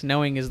academics,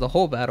 knowing is the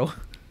whole battle.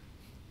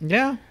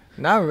 Yeah.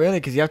 Not really,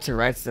 because you have to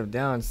write stuff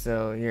down.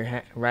 So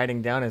your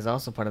writing down is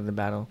also part of the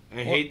battle.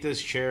 I hate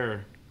this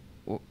chair.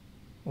 What?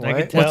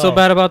 can tell. What's so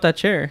bad about that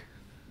chair?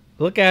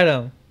 Look at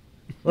him.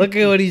 Look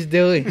at what he's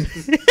doing.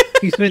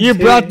 He's been You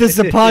doing brought this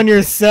it. upon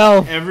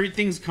yourself.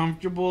 Everything's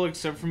comfortable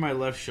except for my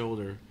left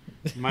shoulder.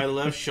 My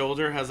left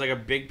shoulder has like a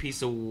big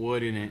piece of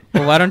wood in it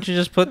Well, why don't you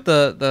just put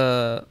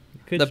the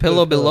Could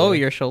pillow put below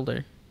your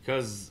shoulder?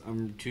 because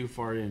I'm too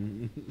far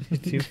in.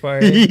 Too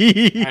far.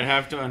 He's I'd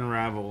have to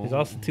unravel.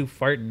 also too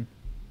farting.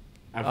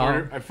 I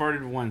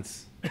farted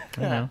once.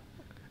 I know.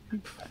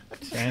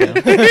 I know.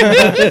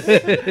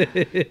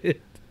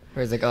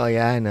 Where it's like, oh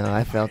yeah, I know,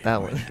 I felt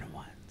that one.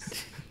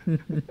 Once.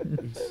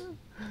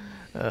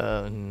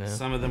 Oh no.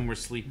 Some of them were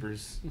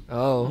sleepers.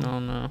 Oh. Oh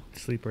no!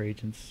 Sleeper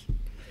agents.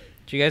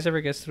 Did you guys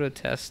ever get through a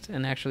test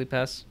and actually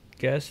pass?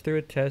 Guess through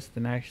a test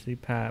and actually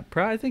pass.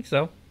 I think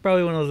so.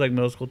 Probably one of those like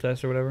middle school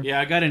tests or whatever. Yeah,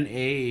 I got an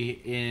A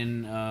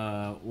in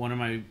one of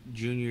my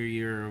junior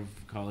year of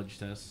college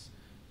tests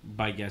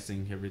by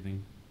guessing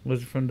everything.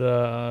 Was it from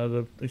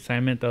the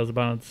assignment that was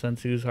about Sun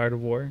Tzu's Heart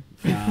of War?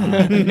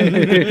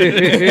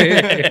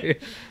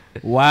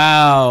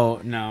 Wow.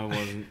 No, it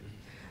wasn't.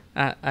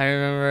 I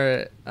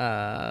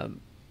remember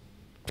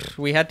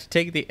we had to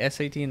take the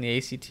SAT and the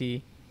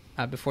ACT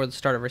before the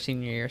start of our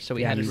senior year, so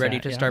we had it ready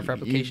to start for You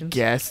applications.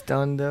 guessed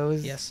on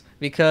those? Yes,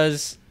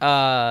 because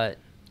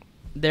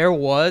there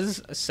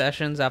was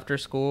sessions after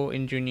school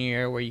in junior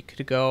year where you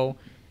could go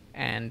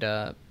and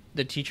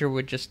the teacher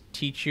would just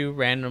teach you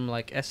random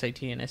like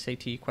SAT and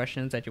SAT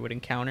questions that you would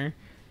encounter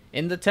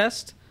in the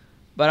test.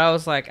 But I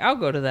was like, I'll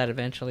go to that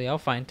eventually. I'll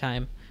find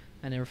time.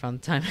 I never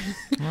found the time.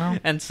 Well.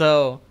 And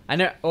so I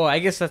never. Oh, I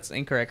guess that's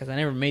incorrect because I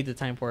never made the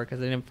time for it because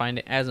I didn't find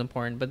it as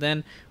important. But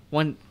then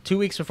 2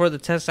 weeks before the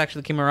test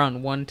actually came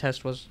around, one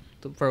test was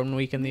for 1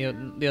 week and the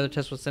other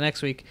test was the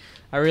next week.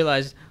 I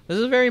realized this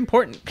is very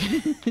important.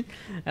 And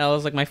I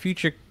was like, my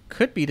future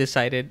could be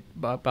decided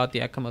about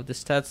the outcome of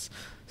this test.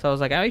 So I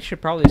was like, I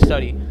should probably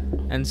study.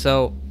 And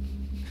so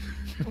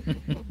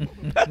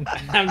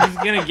I'm just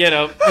gonna get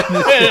up.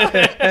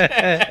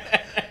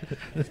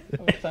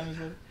 what time is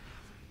it?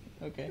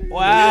 Okay.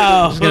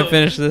 Wow. I'm just gonna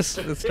finish this.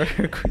 Let's start.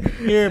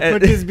 Here,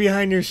 put this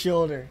behind your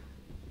shoulder.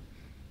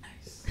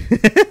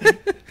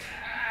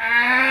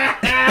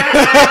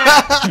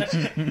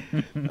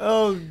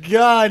 Oh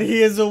God,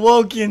 he is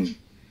awoken.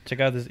 Check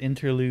out this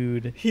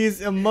interlude. He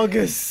is among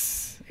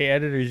us. Hey,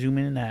 editor, zoom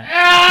in on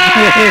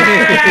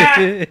that.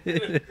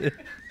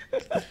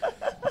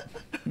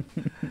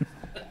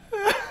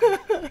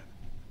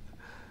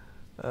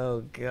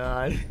 Oh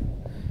God.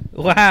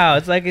 Wow,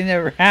 it's like it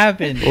never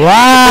happened.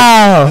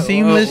 Wow.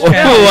 Seamless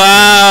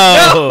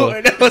Wow.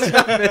 transition. No, what's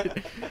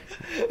happening?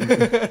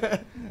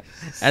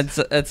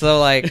 And so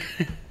like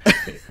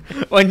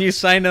when you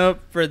sign up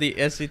for the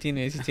SAT and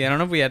ACT, I don't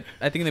know if we had.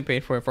 I think they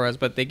paid for it for us,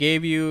 but they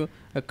gave you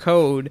a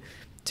code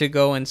to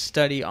go and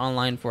study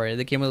online for it.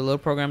 They came with a little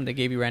program. They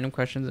gave you random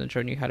questions and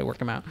showed you how to work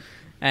them out.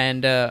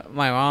 And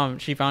my mom,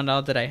 she found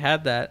out that I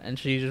had that, and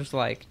she just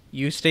like,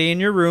 "You stay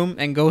in your room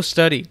and go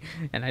study."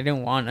 And I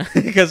didn't want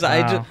to because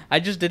Wow. I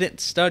just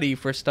didn't study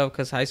for stuff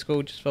because high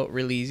school just felt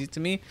really easy to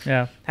me.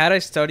 Yeah. Had I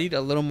studied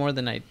a little more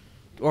than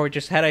or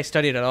just had I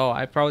studied at all,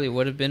 I probably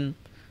would have been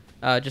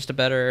just a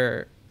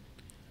better,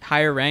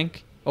 higher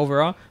rank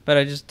overall. But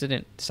I just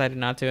decided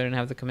not to. I didn't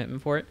have the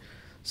commitment for it.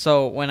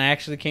 So when I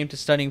actually came to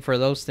studying for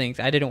those things,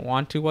 I didn't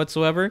want to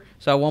whatsoever.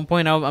 So at one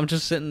point, I'm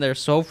just sitting there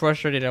so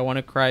frustrated I want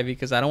to cry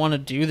because I don't want to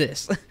do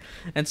this.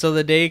 And so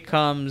the day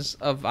comes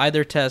of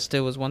either test. It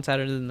was one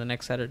Saturday and the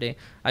next Saturday.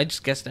 I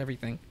just guessed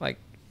everything.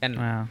 And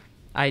Wow.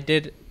 I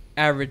did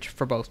average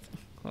for both.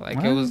 It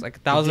Wow. was like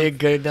You 1,000. did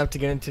good enough to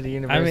get into the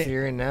university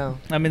you're in now.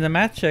 I mean, the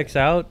math checks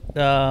out.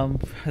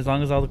 As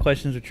long as all the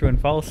questions are true and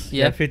false, you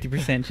Yeah. have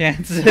 50%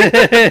 chance.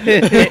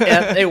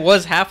 it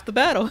was half the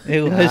battle.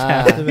 It was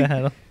half the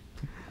battle.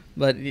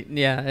 But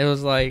yeah, it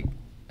was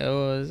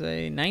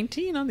a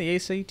 19 on the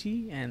ACT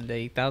and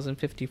a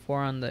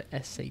 1,054 on the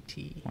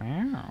SAT.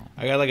 Wow.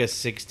 I got like a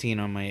 16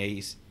 on my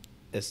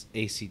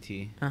ACT.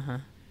 Uh-huh.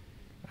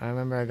 I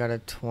remember I got a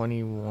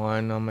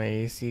 21 on my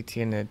ACT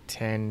and a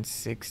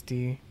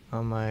 1060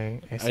 on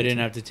my SAT. I didn't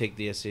have to take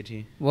the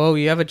SAT. Whoa,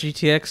 you have a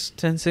GTX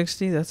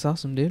 1060? That's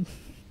awesome, dude.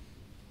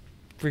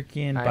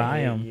 Freaking I buy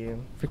hate them.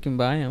 you. Freaking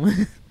buy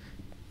them.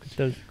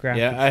 Those graphics.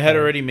 Yeah, I had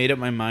already made up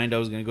my mind I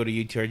was going to go to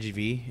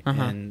UTRGV,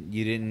 Uh-huh. and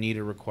you didn't need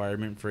a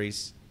requirement for ACT.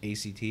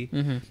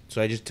 Mm-hmm.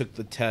 So I just took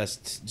the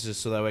test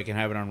just so that way I can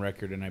have it on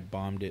record, and I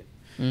bombed it.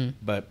 Mm.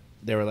 But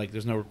they were like,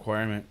 there's no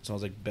requirement. So I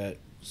was like, bet.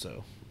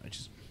 So I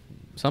just...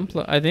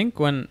 I think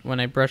when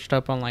I brushed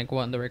up on like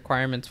what the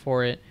requirements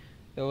for it,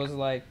 it was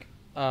like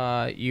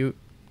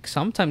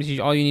sometimes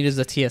all you need is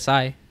the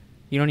TSI.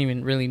 You don't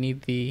even really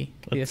need the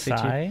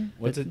SAT.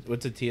 What's a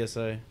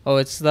TSI? Oh,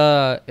 it's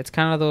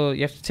kind of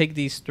you have to take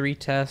these 3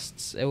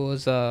 tests. It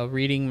was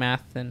reading,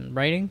 math, and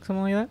writing,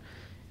 something like that.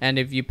 And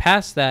if you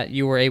passed that,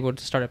 you were able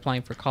to start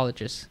applying for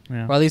colleges.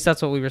 Yeah. Or at least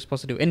that's what we were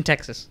supposed to do in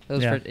Texas. It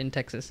was Yeah. in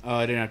Texas. Oh,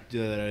 I didn't have to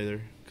do that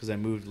either because I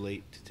moved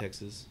late to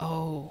Texas.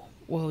 Oh,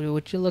 well,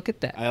 would you look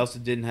at that? I also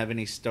didn't have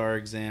any STAR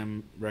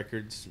exam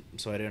records,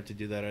 so I didn't have to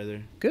do that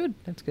either. Good.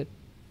 That's good.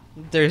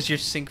 There's your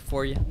sink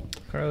for you.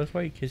 Carlos,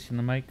 why are you kissing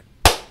the mic?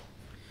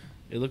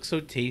 It looks so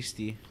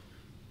tasty.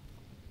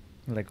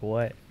 Like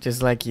what?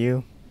 Just like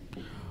you.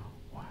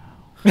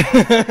 Take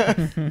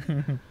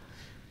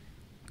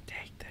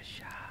the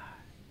shot.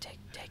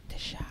 Take the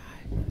shot.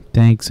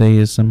 Thanks,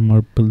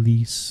 ASMR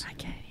police. I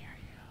can't hear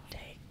you.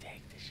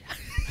 Take the shot.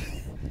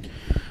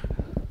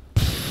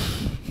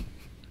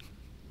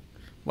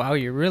 Wow,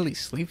 you're really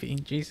sleepy.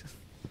 Jesus.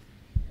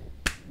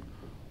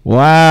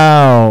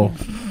 Wow.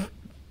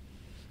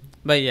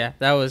 But yeah,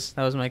 that was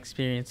my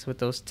experience with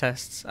those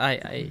tests.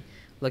 I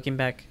looking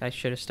back, I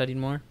should have studied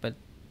more, but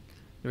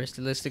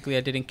realistically,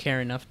 I didn't care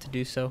enough to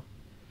do so.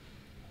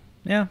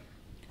 Yeah,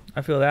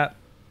 I feel that.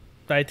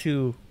 I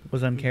too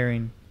was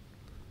uncaring,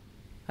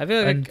 I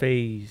feel like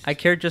unfazed. I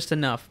cared just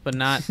enough, but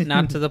not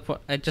to the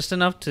point. Just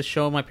enough to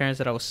show my parents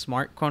that I was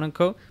smart, quote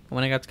unquote. But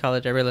when I got to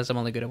college, I realized I'm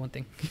only good at one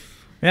thing.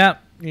 Yeah,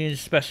 you're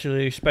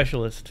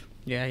specialist.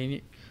 Yeah,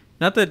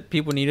 not that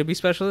people need to be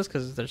specialists,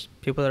 because there's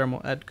people that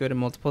are good at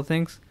multiple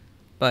things.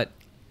 But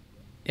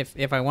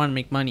if I want to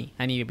make money,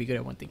 I need to be good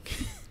at one thing.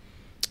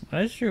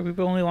 That's true.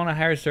 People only want to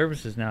hire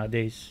services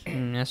nowadays.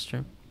 That's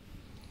true.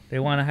 They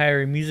want to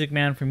hire a music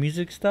man for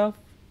music stuff,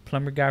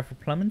 plumber guy for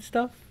plumbing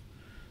stuff,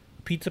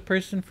 pizza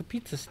person for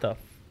pizza stuff.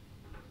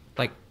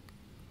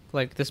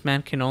 Like this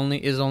man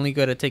is only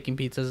good at taking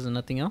pizzas and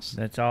nothing else.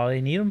 That's all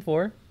they need him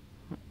for.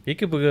 He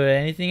could be good at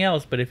anything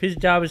else, but if his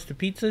job is to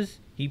pizzas,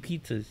 he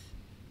pizzas.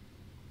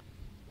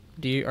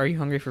 Are you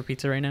hungry for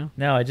pizza right now?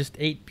 No, I just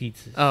ate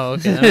pizzas. Oh,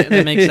 okay,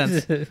 that makes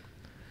sense.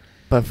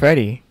 But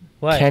Freddy,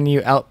 What? can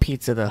you out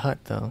pizza the Hut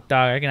though?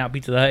 Dog, I can out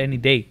pizza the Hut any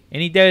day.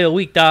 Any day of the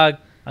week, dog.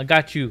 I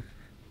got you.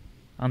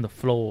 On the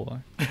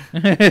floor.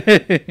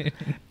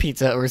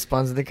 Pizza Hut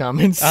responds to the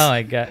comments. Oh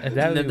my god.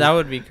 That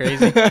would be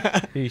crazy.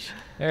 Sheesh.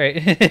 All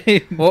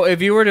right. Well,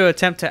 if you were to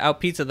attempt to out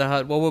pizza the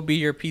Hut, what would be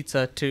your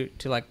pizza to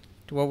like?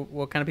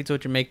 What kind of pizza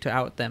would you make to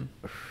out them?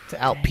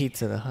 To out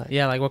pizza the Hut.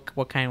 Yeah, like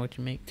what kind would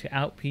you make? To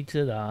out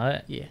pizza the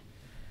Hut. Yeah.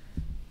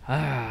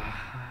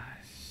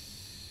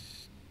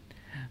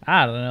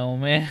 I don't know,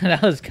 man.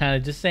 That was kind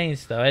of just saying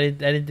stuff. I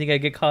didn't think I'd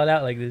get called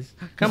out like this.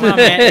 Come on,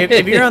 man.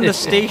 If you're on the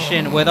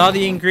station with all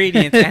the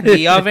ingredients and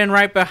the oven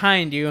right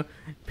behind you,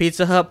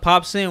 Pizza Hut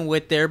pops in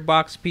with their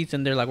box pizza,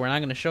 and they're like, "We're not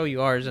gonna show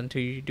you ours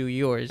until you do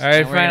yours." All right,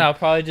 And we're fine.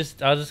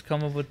 gonna- I'll just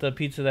come up with the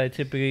pizza that I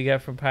typically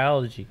get from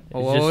Biology.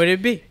 Well, what would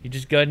it be? You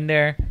just go in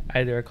there,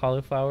 either a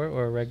cauliflower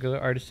or a regular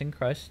artisan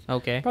crust.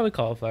 Okay. Probably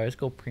cauliflower. Let's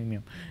go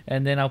premium.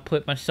 And then I'll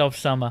put myself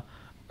some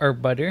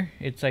herb butter.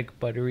 It's like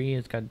buttery.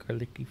 It's got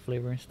garlicky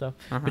flavor and stuff.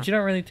 Uh-huh. But you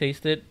don't really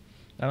taste it.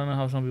 I don't know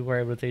how some people are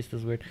able to taste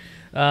this weird.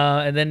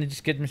 And then you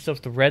just get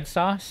myself the red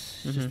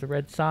sauce. Mhm. Just the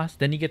red sauce.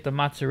 Then you get the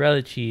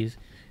mozzarella cheese.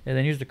 And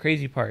then here's the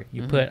crazy part.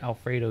 You Mhm. put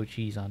Alfredo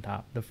cheese on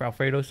top. The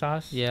Alfredo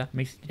sauce. Yeah.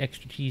 Makes it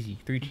extra cheesy.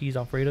 3 cheese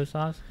Alfredo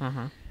sauce.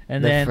 Uh-huh.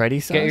 And The then Freddy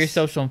get sauce?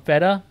 yourself some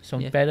feta.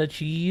 Some Yeah. feta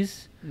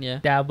cheese. Yeah.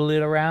 Dabble it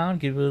around.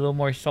 Give it a little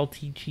more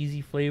salty,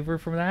 cheesy flavor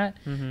from that.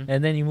 Mm-hmm.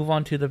 And then you move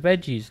on to the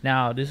veggies.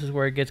 Now, this is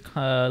where it gets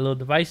a little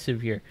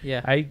divisive here.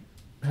 Yeah. I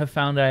have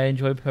found that I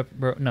enjoy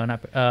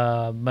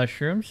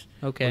mushrooms.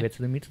 Okay. We'll get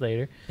to the meats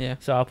later. Yeah.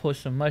 So I'll put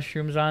some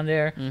mushrooms on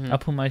there. Mhm. I'll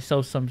put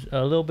myself a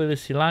little bit of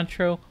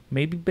cilantro,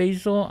 maybe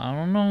basil. I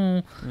don't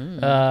know.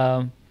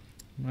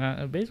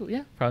 Mm. Basil,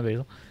 yeah, probably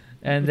basil.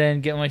 And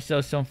then get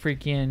myself some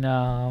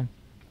freaking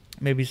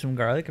maybe some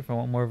garlic if I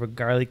want more of a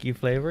garlicky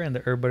flavor, and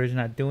the herb butter's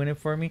not doing it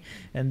for me.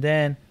 And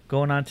then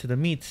going on to the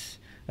meats,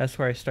 that's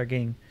where I start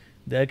getting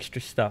the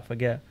extra stuff. I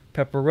get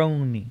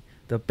pepperoni,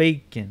 the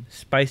bacon,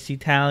 spicy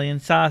Italian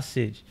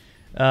sausage,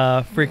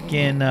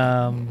 freaking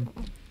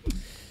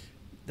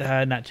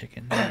not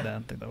chicken. I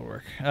don't think that'll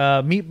work.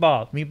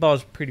 Meatballs.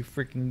 Meatballs pretty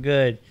freaking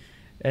good.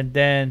 And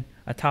then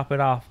I top it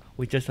off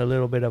with just a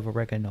little bit of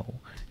oregano.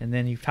 And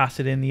then you toss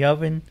it in the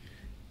oven,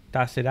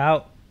 toss it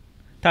out,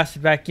 toss it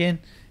back in,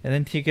 and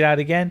then take it out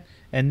again.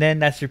 And then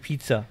that's your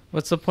pizza.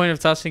 What's the point of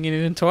tossing it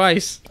in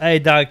twice? Hey,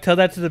 dog, tell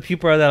that to the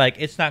people that are like,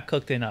 it's not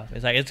cooked enough.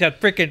 It's like, it's got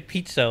freaking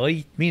pizza. What do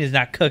you mean it's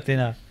not cooked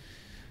enough?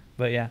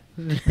 But yeah.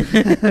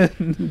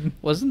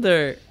 Wasn't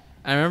there?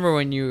 I remember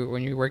when you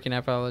were working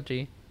at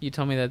Biology, you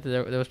told me that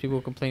there was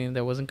people complaining that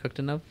it wasn't cooked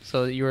enough.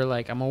 So you were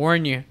like, "I'm gonna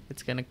warn you,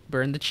 it's gonna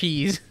burn the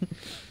cheese."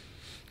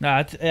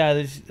 No,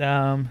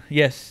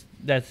 yes,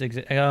 that's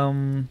exactly.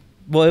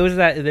 Well, it was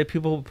that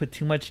people put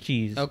too much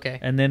cheese. Okay.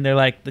 And then they're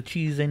like, the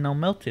cheese ain't no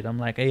melted. I'm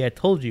like, hey, I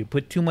told you,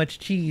 put too much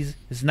cheese,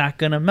 it's not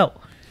gonna melt.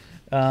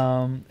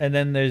 And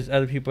then there's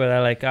other people that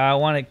are like, I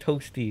want it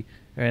toasty,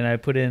 and I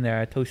put it in there,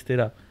 I toast it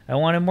up. I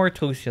want it more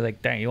toasty.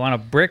 Like, dang, you want a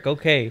brick?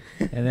 Okay.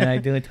 And then I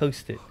do it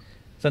toast it.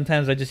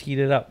 Sometimes I just heat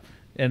it up.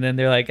 And then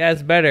they're like,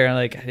 that's better. I'm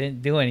like, I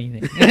didn't do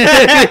anything.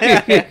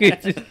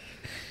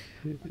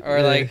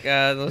 Or like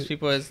those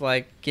people is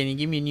like, "Can you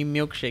give me a new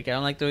milkshake? I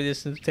don't like the way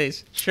this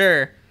tastes."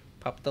 Sure.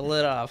 Pop the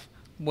lid off.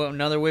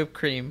 another whipped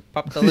cream.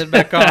 Pop the lid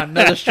back on.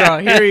 Another straw.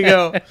 Here you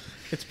go.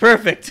 It's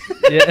perfect.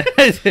 Yeah.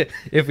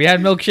 If we had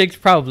milkshakes,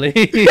 probably.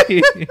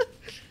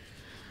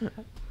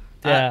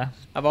 Yeah.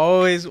 I've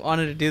always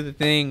wanted to do the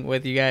thing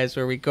with you guys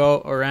where we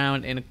go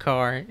around in a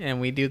car and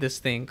we do this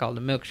thing called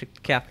the milkshake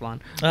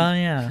decathlon. Oh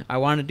yeah. I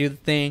want to do the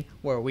thing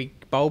where we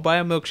go buy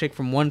a milkshake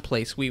from one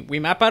place. We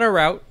map out a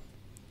route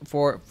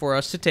for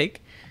us to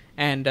take,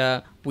 and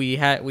we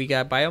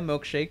got buy a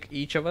milkshake,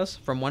 each of us,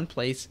 from one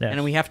place, Yes.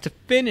 and we have to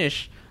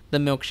finish the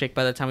milkshake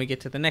by the time we get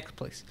to the next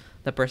place.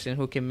 The person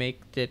who can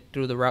make it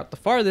through the route the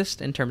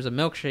farthest in terms of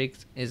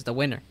milkshakes is the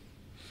winner.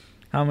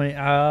 How many?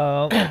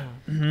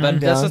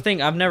 But that's the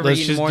thing. I've never Let's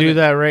eaten just more do than,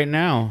 that right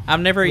now. I've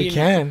never We eaten.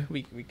 can.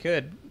 We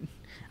could.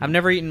 I've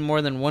never eaten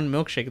more than one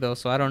milkshake though,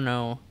 so I don't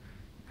know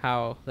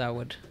how that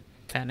would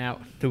pan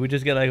out. Do we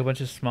just get like a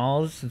bunch of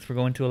smalls since we're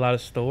going to a lot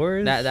of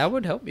stores? That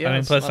would help. Yeah. I mean,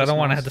 it's a plus lot I of don't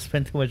want to smalls. have to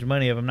spend too much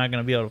money if I'm not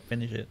gonna be able to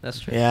finish it. That's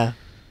true. Yeah.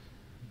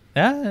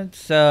 Yeah,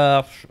 it's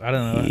I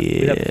don't know.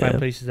 We'd have to Yeah. find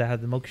places that have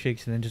the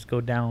milkshakes and then just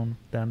go down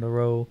the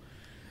row.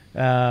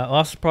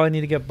 Also, probably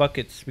need to get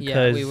buckets Yeah,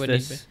 because we would need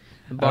this. to-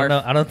 I don't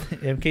know. I don't.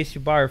 In case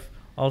you barf.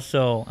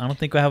 Also, I don't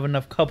think I have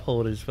enough cup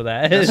holders for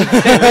that.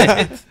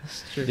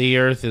 That's true. The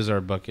earth is our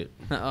bucket.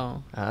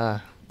 Uh-oh.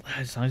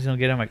 As long as you don't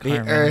get in my car.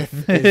 The man.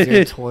 earth is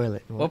your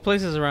toilet. What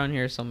places around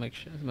here sell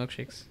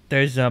milkshakes?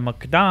 There's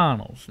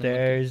McDonald's.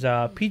 There's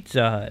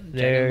Pizza Hut.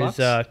 Box?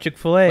 There's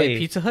Chick-fil-A. Wait,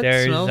 Pizza Hut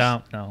There's smells?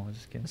 No, I'm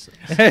just kidding.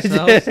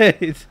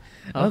 Smells?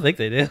 I don't think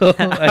they do. I was just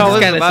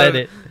kind of about- said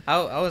it.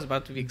 I was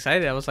about to be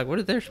excited. I was like, what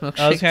are their milkshakes?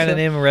 I was trying to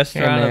name a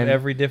restaurant Yeah, of man.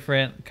 every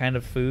different kind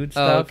of food Oh,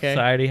 stuff. okay.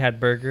 So I already had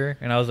burger,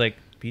 and I was like,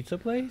 pizza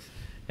place?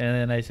 And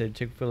then I said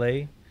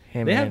Chick-fil-A.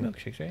 Hey, They have man.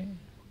 milkshakes, right?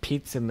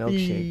 Pizza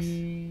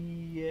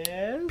milkshakes.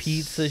 Yes.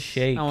 Pizza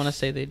shakes. I want to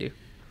say they do.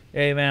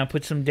 Hey, man,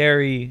 put some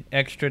dairy,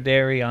 extra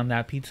dairy on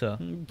that pizza.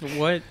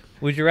 What?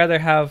 Would you rather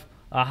have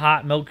a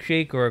hot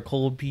milkshake or a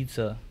cold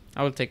pizza?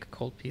 I would take a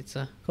cold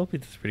pizza. Cold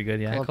pizza's pretty good,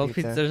 yeah. Cold Cold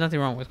pizza. pizza. There's nothing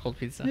wrong with cold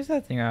pizza. There's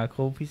nothing wrong with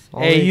cold pizza.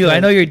 Only Hey, you, I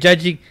because- know you're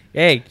judging.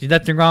 Hey, there's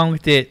nothing wrong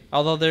with it.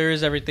 Although there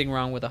is everything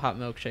wrong with a hot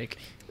milkshake.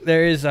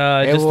 There is It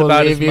just will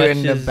about as leave you much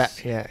in the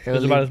as yeah.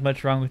 there's about as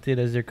much wrong with it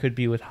as there could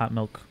be with hot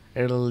milk.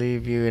 It'll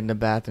leave you in the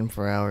bathroom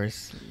for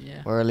hours,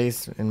 Yeah. or at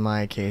least in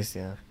my case,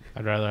 yeah.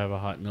 I'd rather have a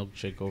hot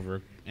milkshake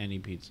over any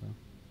pizza.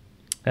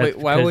 That's Wait,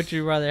 why because- would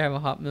you rather have a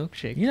hot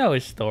milkshake? You know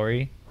his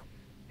story,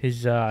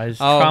 his Oh,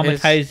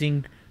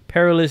 traumatizing,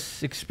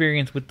 perilous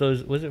experience with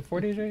those. Was it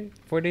 4 days? Right?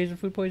 4 days of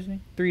food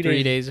poisoning. 3 days.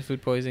 3 days of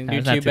food poisoning.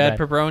 That's Due not to too bad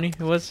bad. pepperoni,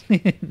 it was?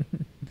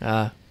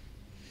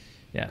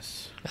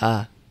 Yes,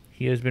 Ah.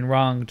 he has been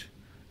wronged,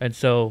 and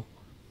so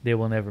they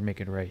will never make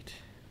it right.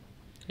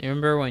 You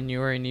remember when you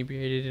were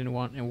inebriated and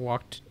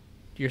walked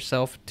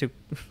yourself to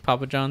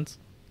Papa John's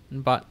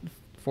and bought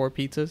 4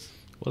 pizzas?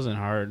 Wasn't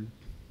hard,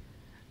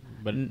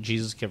 but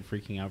Jesus kept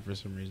freaking out for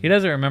some reason. He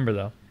doesn't remember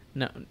though.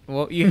 No.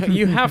 Well,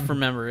 you have to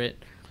remember it.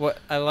 What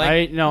I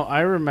like. I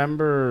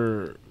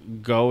remember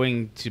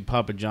going to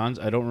Papa John's.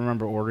 I don't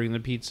remember ordering the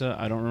pizza.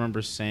 I don't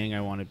remember saying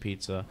I wanted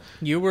pizza.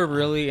 You were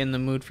really in the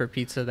mood for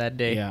pizza that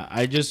day.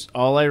 Yeah,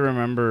 all I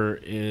remember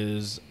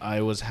is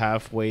I was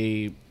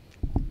halfway.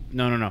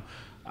 No.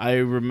 I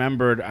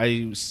remembered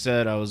I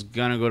said I was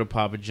gonna go to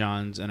Papa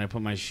John's and I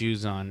put my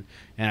shoes on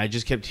and I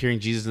just kept hearing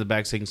Jesus in the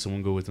back saying,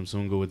 "Someone go with him,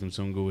 someone go with him,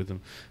 someone go with him."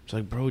 It's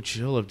like, bro,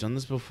 chill. I've done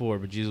this before,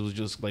 but Jesus was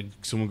just like,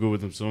 "Someone go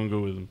with him, someone go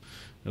with him."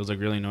 It was like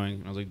really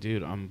annoying. I was like,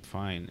 dude, I'm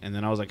fine. And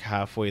then I was like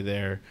halfway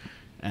there,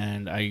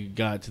 and I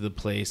got to the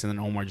place, and then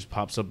Omar just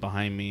pops up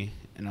behind me,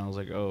 and I was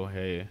like, oh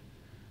hey.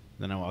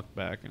 Then I walked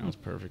back, and I was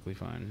perfectly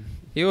fine.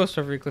 He was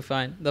perfectly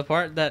fine. The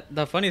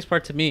funniest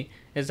part to me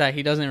is that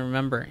he doesn't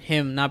remember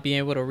him not being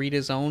able to read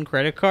his own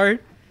credit card,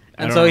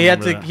 I and don't so he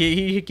had to. remember that.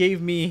 He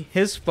gave me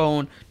his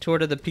phone to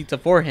order the pizza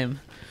for him.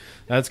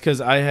 That's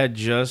because I had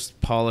just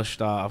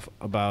polished off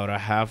about a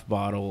half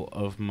bottle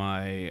of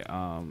my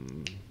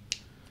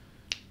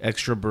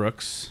Extra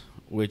Brooks,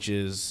 which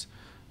is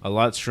a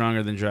lot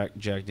stronger than Jack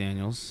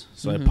Daniels.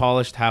 So Mhm. I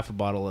polished half a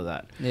bottle of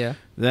that. Yeah.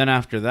 Then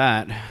after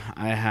that,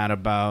 I had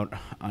about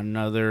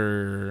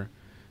another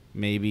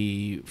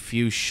maybe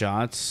few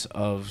shots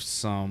of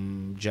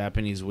some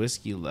Japanese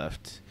whiskey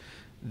left.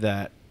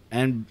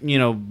 And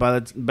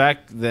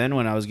back then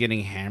when I was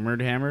getting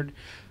hammered,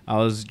 I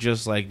was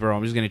just like, bro,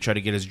 I'm just gonna try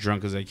to get as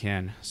drunk as I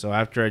can. So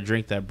after I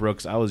drank that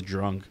Brooks, I was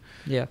drunk.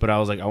 Yeah. But I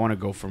was like, I want to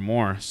go for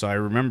more. So I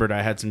remembered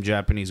I had some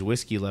Japanese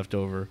whiskey left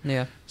over.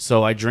 Yeah.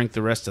 So I drank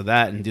the rest of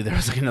that, and dude, there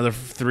was like another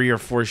 3 or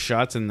 4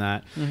 shots in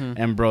that. Mhm.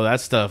 And bro,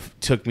 that stuff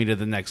took me to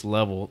the next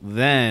level.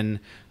 Then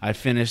I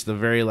finished the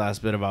very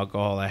last bit of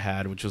alcohol I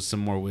had, which was some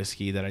more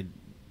whiskey that I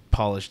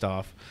polished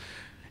off.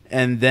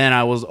 And then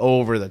I was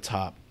over the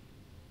top.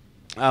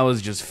 I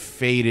was just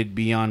faded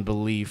beyond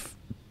belief.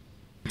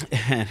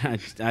 And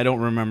I don't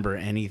remember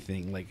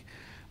anything. Like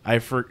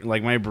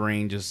my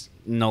brain just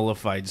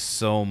nullified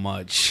so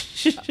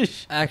much.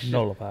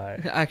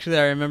 Actually,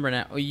 I remember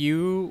now.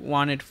 You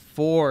wanted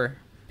 4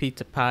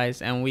 pizza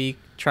pies, and we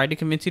tried to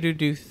convince you to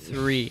do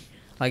 3.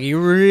 Like, you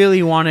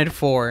really wanted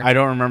 4. I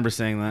don't remember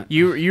saying that.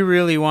 You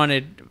really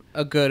wanted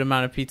a good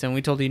amount of pizza, and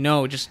we told you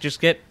no, just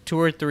get 2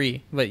 or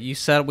 3. But we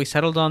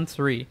settled on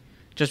 3,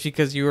 just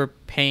because you were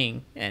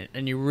paying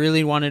and you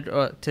really wanted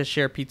to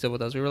share pizza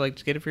with us. We were like,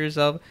 just get it for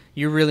yourself.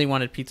 You really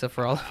wanted pizza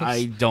for all of us.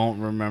 I don't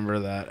remember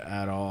that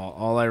at all.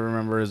 All I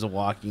remember is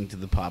walking to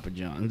the Papa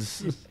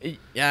John's.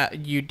 Yeah,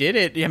 you did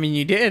it. I mean,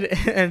 you did,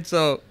 and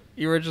so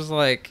you were just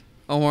like,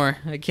 Omar,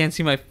 I can't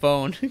see my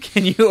phone.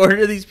 Can you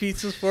order these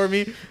pizzas for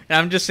me? And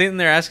I'm just sitting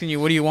there asking you,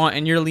 what do you want?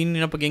 And you're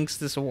leaning up against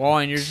this wall,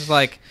 and you're just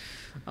like,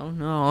 oh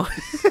no.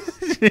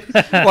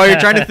 While you're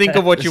trying to think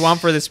of what you want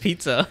for this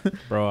pizza.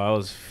 Bro, I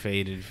was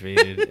faded.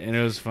 And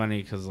it was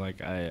funny because, like,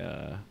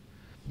 I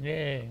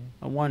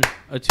won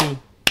a 2.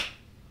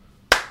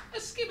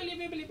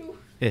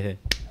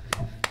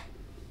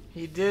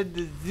 He did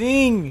the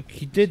thing.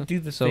 He did do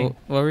the So, thing.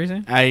 what were you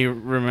saying? I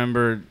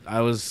remember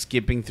I was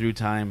skipping through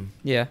time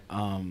Yeah.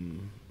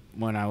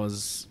 when I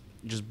was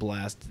just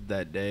blasted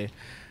that day.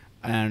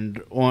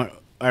 And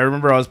I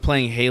remember I was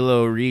playing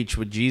Halo Reach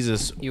with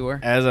Jesus You were?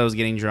 as I was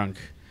getting drunk.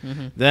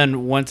 Mm-hmm.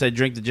 Then once I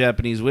drank the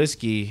Japanese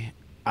whiskey,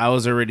 I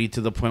was already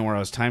to the point where I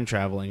was time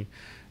traveling.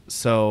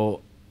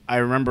 So I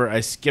remember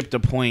I skipped a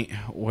point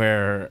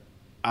where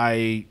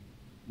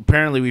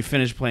apparently we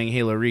finished playing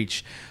Halo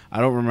Reach. I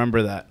don't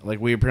remember that. Like,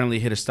 we apparently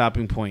hit a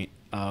stopping point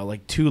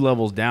like 2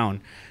 levels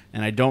down,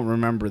 and I don't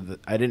remember that.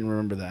 I didn't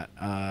remember that.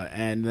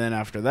 And then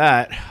after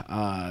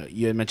that,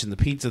 you had mentioned the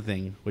pizza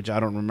thing, which I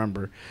don't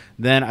remember.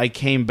 Then I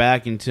came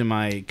back into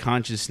my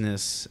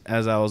consciousness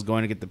as I was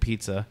going to get the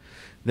pizza.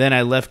 Then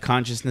I left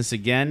consciousness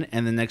again,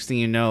 and the next thing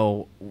you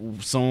know,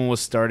 someone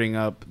was starting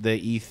up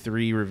the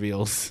E3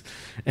 reveals.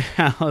 And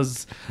I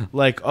was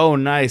like, oh,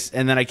 nice.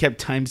 And then I kept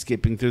time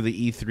skipping through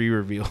the E3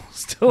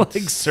 reveals to,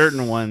 like,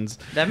 certain ones.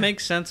 That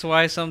makes sense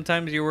why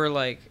sometimes you were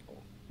like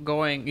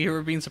you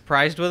were being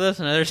surprised with us,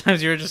 and other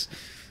times you were just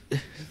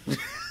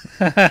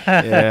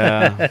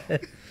Yeah.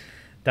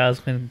 That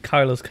was when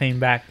Carlos came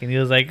back and he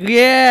was like,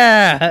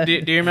 yeah. do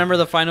you remember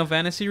the Final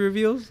Fantasy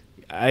reveals?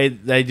 I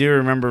do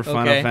remember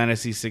Final Okay.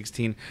 Fantasy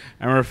 16.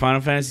 I remember Final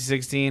Fantasy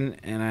 16,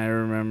 and I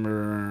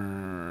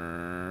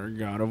remember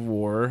God of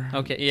War.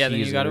 Okay, yeah, then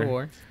you got a teaser.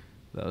 war.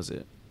 That was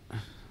it.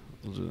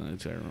 Those are the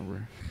 2 I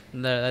remember.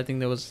 I think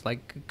there was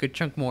like a good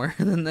chunk more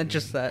than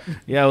just that.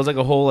 Yeah, it was like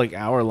a whole like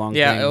hour long.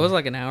 Yeah, thing. it was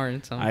like an hour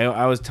and something.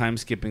 I was time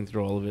skipping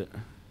through all of it.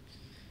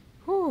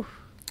 Whew.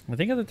 I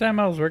think at the time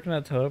I was working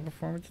at Total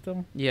Performance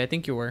still. Yeah, I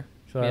think you were.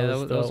 So yeah, I that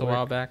was still a at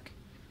while work. back.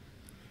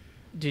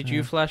 Did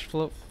you flash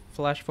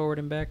forward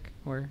and back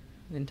or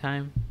in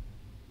time?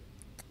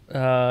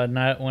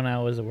 Not when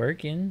I was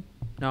working.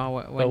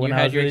 No, But when when you I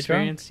had was your really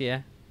drunk? experience,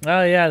 yeah.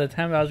 Oh yeah, the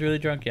time I was really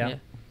drunk. Yeah. Yeah.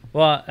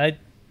 Well, I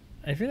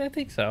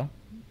think so.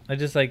 I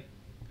just like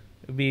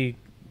be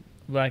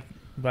black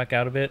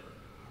out a bit.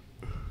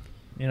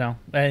 You know,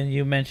 and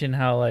you mentioned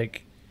how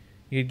like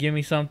you'd give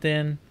me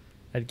something,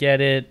 I'd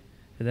get it,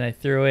 and then I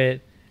threw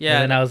it.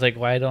 Yeah. And then I was like,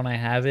 why don't I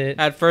have it?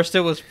 At first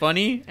it was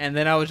funny, and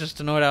then I was just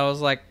annoyed. I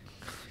was like,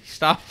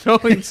 stop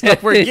throwing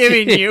stuff we're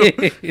giving you.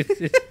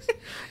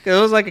 It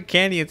was like a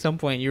candy at some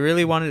point. You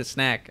really wanted a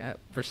snack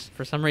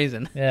for some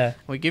reason. Yeah.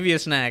 We give you a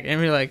snack,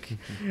 and we're like,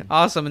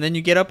 awesome. And then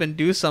you get up and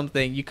do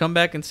something. You come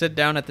back and sit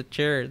down at the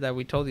chair that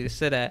we told you to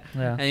sit at,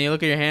 Yeah. and you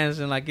look at your hands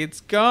and like,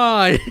 it's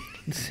gone.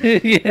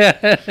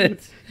 Yeah.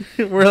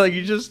 We're like,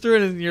 you just threw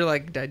it, and you're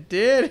like, I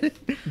did.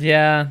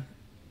 Yeah.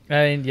 I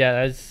mean, yeah,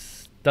 that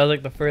was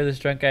like the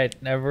furthest drunk I'd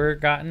ever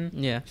gotten.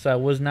 Yeah. So I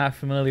was not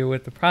familiar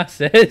with the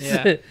process.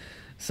 Yeah.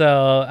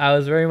 So I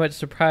was very much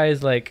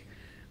surprised, like,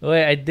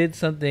 wait, I did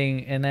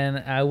something and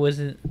then I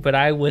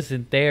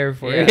wasn't there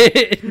for Yeah.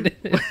 it.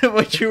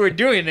 But you were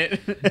doing it.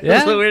 Yeah.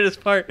 That's the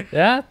weirdest part.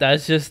 Yeah,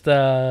 that's just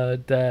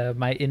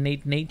my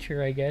innate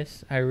nature, I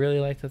guess. I really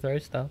like to throw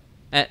stuff.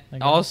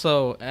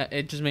 Also,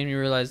 it just made me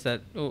realize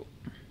that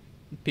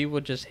people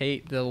just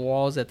hate the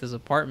walls at this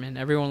apartment.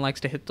 Everyone likes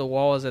to hit the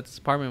walls at this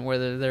apartment,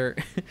 whether they're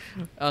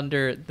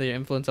under the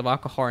influence of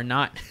alcohol or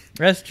not.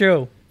 That's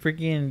true.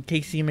 Freaking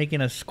Casey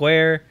making a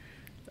square.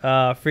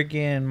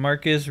 Freaking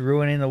Marcus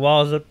ruining the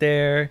walls up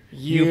there.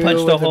 You punched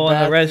a with the hole in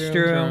the bathroom.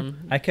 restroom.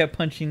 I kept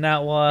punching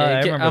that wall. Yeah, I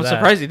remember I'm that.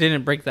 surprised you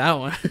didn't break that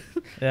one.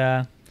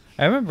 Yeah.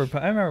 I remember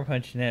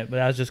punching it, but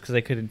that was just because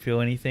I couldn't feel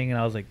anything, and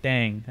I was like,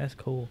 "Dang, that's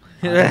cool."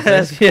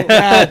 That's Yeah.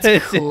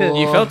 That's cool.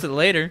 You felt it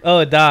later.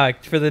 Oh, dog!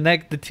 For the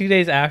 2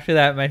 days after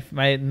that,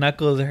 my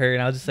knuckles hurt,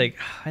 and I was just like,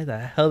 "Why the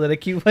hell did I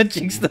keep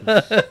punching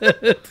stuff?"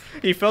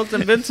 You felt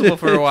invincible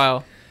for a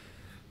while.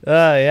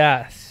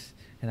 Yes,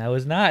 and I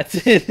was not.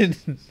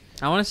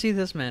 I want to see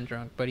this man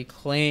drunk, but he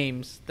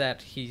claims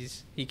that he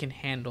can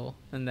handle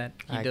and that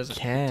he I doesn't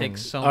can. take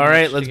so All much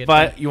right, to let's get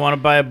buy. drunk. You want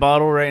to buy a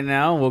bottle right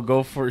now? We'll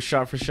go for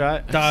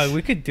shot. Dog,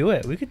 we could do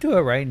it. We could do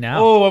it right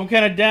now. Oh, I'm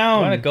kind of down.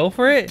 Want to go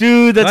for it,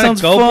 Dude, that Wanna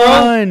sounds go, bro?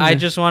 fun. I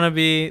just want to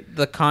be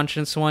the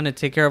conscious one and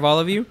take care of all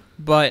of you,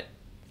 but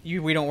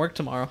we don't work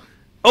tomorrow.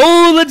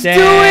 Oh, let's Dang,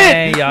 do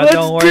it. y'all Let's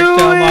don't work do it.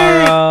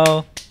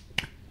 tomorrow.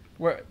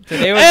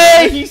 Today was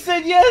Hey, he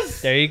said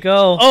yes. There you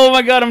go. Oh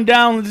my god, I'm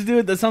down. Let's do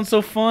it. That sounds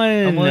so fun.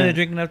 I'm willing to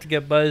drink enough to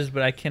get buzzed,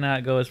 but I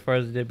cannot go as far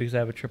as I did because I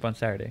have a trip on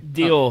Saturday.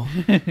 Deal.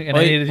 And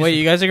I need to do Wait,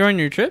 you guys are going on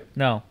your trip?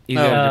 No. He's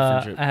got a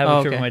different trip. I have a trip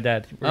okay. with my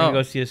dad. We're going to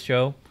go see his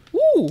show.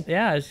 Woo!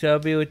 Yeah, so I'll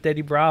be with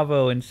Eddie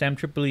Bravo and Sam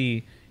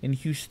Tripoli in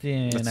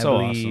Houston, That's I so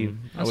believe.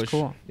 awesome. That's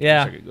cool. Wish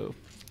Yeah. I could go.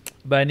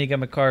 But I need to get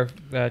my car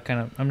I'm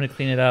going to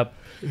clean it up,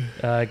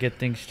 get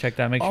things checked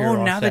out, make sure Oh, we're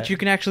all now set. that you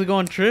can actually go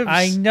on trips.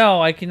 I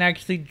know, I can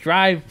actually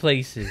drive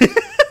places.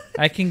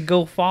 I can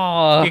go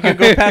far. You can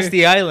go past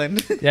the island.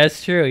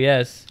 That's true,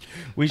 yes.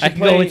 We I should can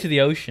play. go into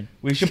the ocean.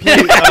 We should play.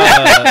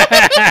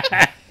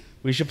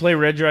 We should play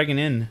Red Dragon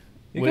Inn.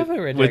 You with, can play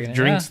Red with Dragon Inn,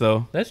 drinks yeah.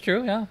 though. That's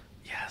true, yeah.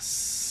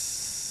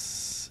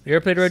 Yes. You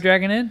ever played Red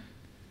Dragon Inn?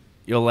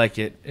 You'll like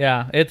it.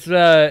 Yeah,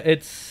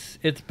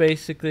 it's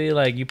basically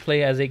like you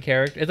play as a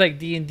character. It's like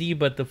D&D,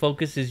 but the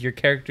focus is your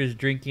characters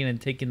drinking and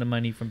taking the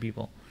money from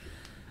people.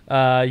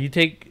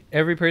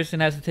 Every person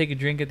has to take a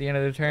drink at the end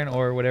of their turn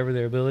or whatever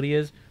their ability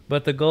is.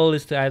 But the goal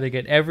is to either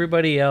get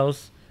everybody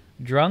else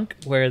drunk,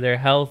 where their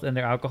health and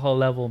their alcohol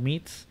level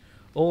meets,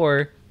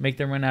 or make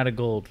them run out of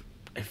gold.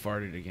 I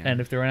farted again. And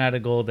if they run out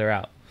of gold, they're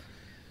out.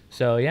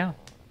 So yeah,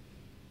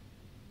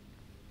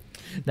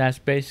 that's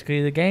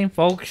basically the game,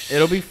 folks.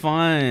 It'll be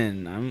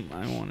fun.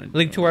 I want to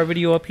Link to our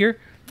video up here.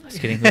 Just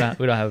kidding. We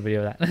don't have a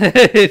video of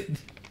that.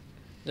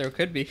 There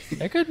could be.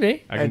 There could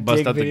be. I A can bust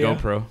dig out the video.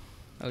 GoPro.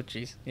 Oh,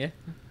 jeez. Yeah.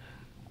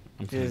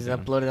 I'm Just kidding.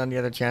 upload it on the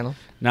other channel.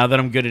 Now that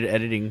I'm good at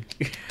editing.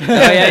 Oh,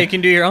 yeah, you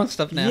can do your own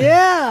stuff now.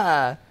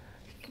 Yeah.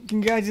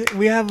 Guys,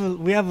 we have a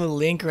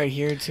link right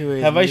here to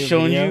his Have I new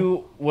shown video.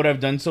 you what I've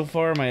done so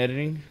far? My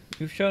editing.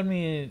 You've showed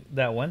me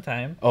that one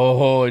time.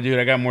 Oh, dude,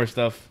 I got more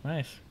stuff.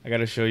 Nice. I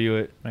gotta show you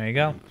it. There you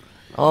go.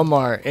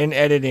 Omar in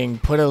editing?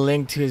 Put a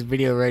link to his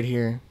video right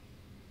here.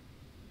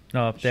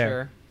 No, up there.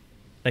 Sure.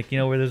 Like, you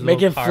know where there's a Make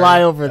little it card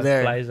fly over that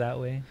there. flies that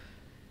way.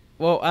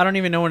 Well, I don't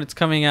even know when it's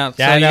coming out.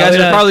 Yeah, So you no, guys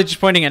yeah. are probably just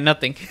pointing at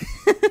nothing.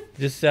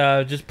 Just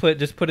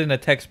put in a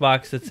text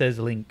box that says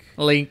link,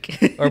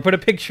 Link. or put a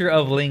picture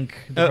of Link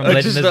from Oh,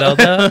 Legend just of a-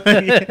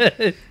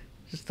 Zelda.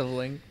 Just a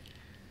link.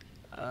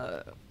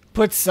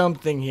 Put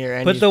something here.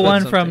 And Put the put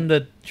one something. from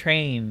the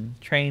train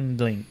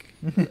Link.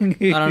 I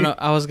don't know.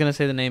 I was going to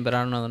say the name, but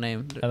I don't know the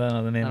name. I don't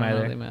know the name I don't know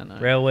either. the name,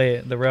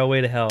 no. The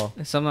railway to hell.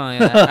 Something like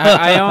that.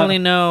 I only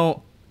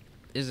know.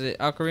 Is it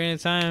Ocarina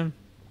of Time?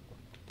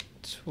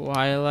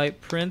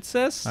 Twilight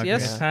Princess? Ocarina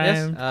Yes. of Time,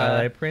 Yes.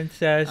 Twilight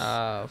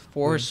Princess.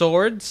 Four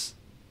Swords.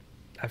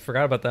 I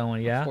forgot about that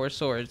one. Yeah. Four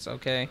Swords.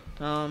 Okay.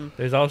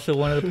 There's also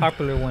one of the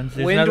popular ones.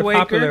 There's Wind another Waker.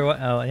 popular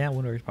one. Oh yeah,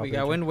 Wind Waker's popular. We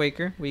got too. Wind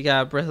Waker. We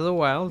got Breath of the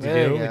Wild. We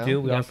There do. you We go. do.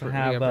 We We got also we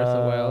have got Breath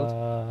of the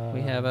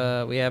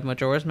Wild. We have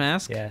Majora's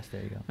Mask. Yes,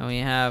 there you go. And we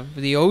have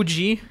the OG.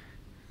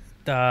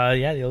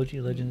 Yeah, the OG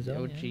Legend of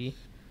Zelda. OG. yeah.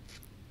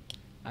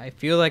 I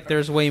feel like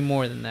there's way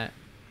more than that.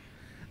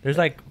 There's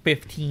like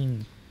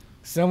 15.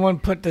 Someone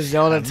put the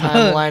Zelda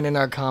timeline in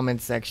our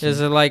comment section. Is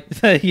it like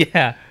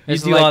Yeah, you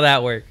It's do like all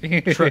that work.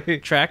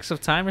 Tracks of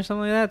Time or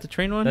something like that? The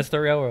train one? That's the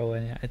railroad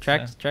one. Yeah, it's,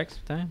 Tracks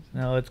of Time?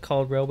 no, it's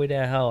called Railway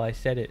to Hell. I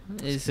said it.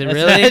 Is it That's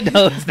really? not-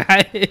 no, it's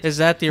not. Is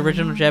that the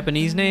original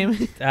Japanese name? It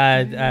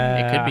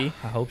could be.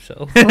 I hope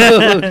so.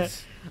 That'd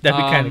be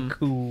kind Um, of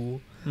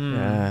cool.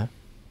 Yeah.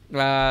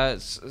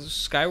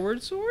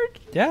 Skyward Sword?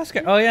 Yeah.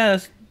 Oh yeah.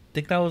 I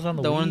think that was on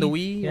the Wii. The one on the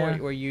Wii Yeah.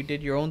 where you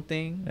did your own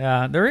thing?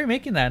 Yeah, they're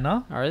remaking that,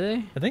 no? Are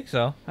they? I think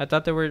so. I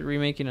thought they were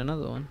remaking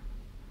another one.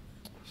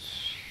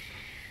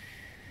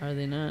 Are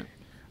they not?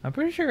 I'm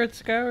pretty sure it's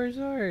Skyward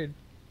Sword.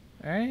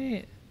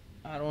 Right?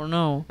 I don't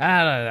know.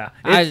 I don't know.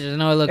 I It's- just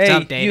know it looks hey,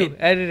 outdated. you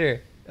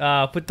editor,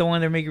 put the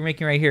one they're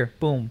making right here.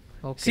 Boom.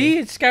 Okay. See,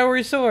 it's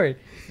Skyward Sword.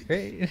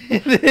 Right?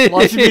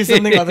 Why should it be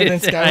something other than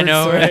Skyward I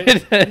know,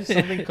 Sword? right?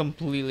 Something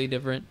completely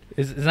different.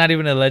 It's not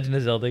even a Legend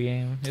of Zelda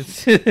game.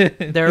 It's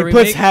They're He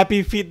puts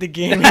Happy Feet the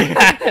game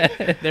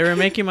here. They were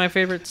making my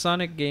favorite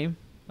Sonic game,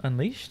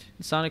 Unleashed.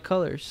 Sonic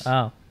Colors.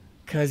 Oh,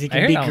 Because he I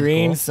can heard be that one's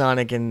green cool.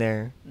 Sonic in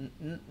there.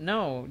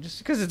 No, just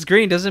because it's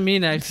green doesn't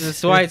mean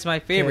that's why it's my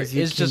favorite. 'Cause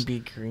you It's can just be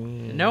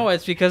green. no,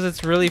 it's because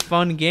it's really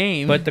fun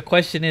game. but the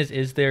question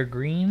is there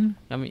green?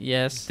 I mean,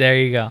 yes, There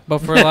you go. but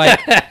for like,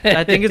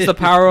 I think it's the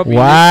power up.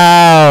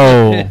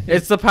 Wow.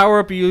 It's the power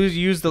up you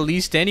use the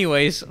least,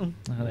 anyways. Oh,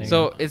 there you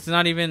So go. it's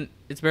not even.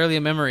 It's barely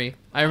a memory.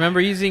 I remember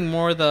using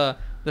more the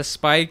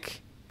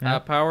spike Yeah.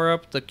 power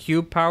up, the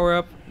cube power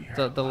up,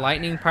 the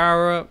lightning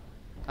power up.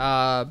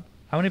 How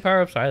many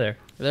power ups are there?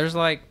 There's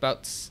like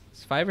about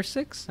 5 or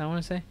 6. I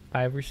want to say.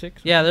 5 or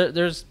 6? Yeah,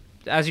 there's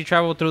as you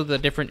travel through the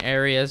different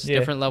areas, Yeah.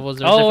 different levels.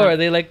 There's Oh, different, are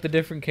they like the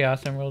different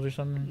Chaos Emeralds or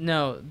something?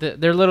 no,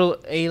 they're little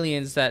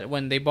aliens that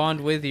when they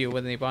bond with you,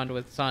 when they bond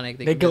with Sonic,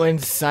 They can go just-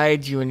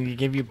 inside you and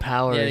give you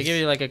powers. Yeah, they give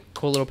you like a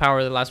cool little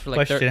power that lasts for like.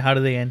 Question: How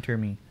do they enter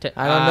me?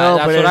 I don't know,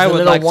 That's but what it's I a would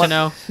little like to one-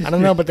 know. I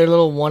don't know, but they're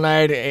little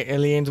one-eyed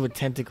aliens with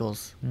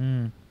tentacles.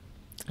 Mm.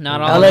 Not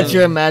all. I'll of let them.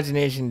 your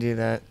imagination do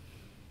that.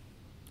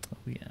 Oh,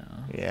 yeah.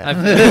 Yeah.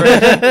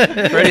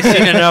 I've already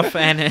seen enough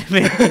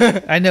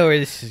anime. I know where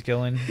this is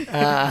going.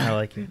 I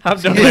like it.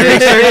 I've done my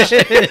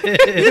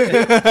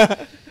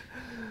research.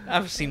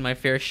 I've seen my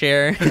fair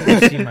share.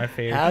 I've seen my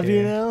favorite. Have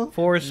you now?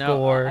 Four No,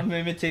 score. I'm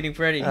imitating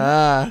Freddy.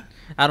 Ah.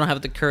 I don't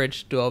have the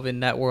courage to delve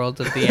in that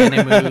world of the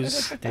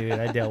animus. Dude,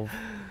 I delve.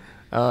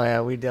 Oh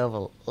yeah, we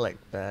delve like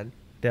bad.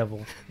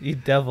 Devil. You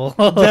devil.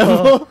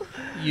 Devil.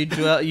 You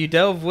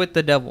delve with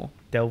the devil.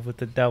 Delve with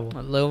the devil.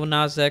 Lil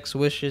Nas X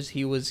wishes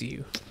he was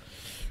you.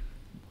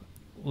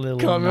 Lil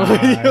Come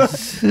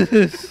Nas.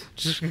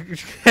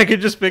 I could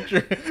just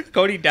picture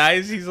Cody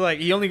dies. He's like,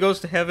 he only goes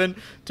to heaven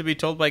to be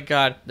told by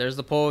God, "There's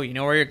the pole. You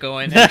know where you're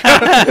going." And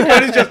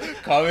Cody's just,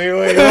 "Call me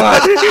where you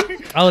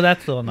want." Oh,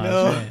 that's Lil Nas.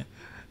 No. Right?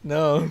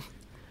 No,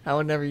 I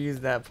would never use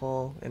that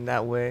pole in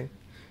that way.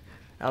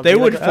 They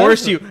would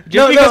force you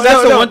just because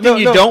that's the one thing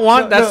you don't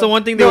want. That's the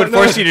one thing they would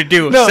force you to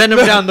do. Send him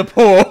down the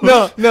pole.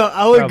 No,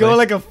 I would go Probably.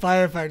 like a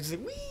firefighter, just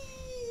like, wee.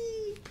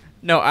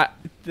 No,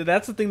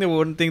 that's the thing they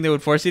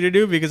would force you to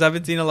do, because I've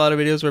been seeing a lot of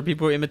videos where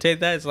people imitate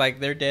that. It's like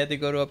they're dead, they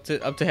go up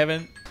to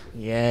heaven.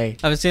 Yay.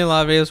 I've been seeing a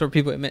lot of videos where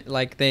people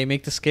they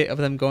make the skit of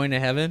them going to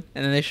heaven,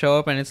 and then they show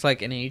up and it's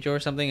like an angel or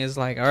something is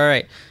like, "All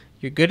right,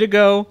 you're good to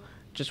go.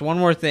 Just one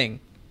more thing,"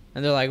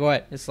 and they're like,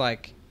 "What?" It's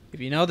like, "If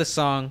you know this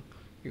song,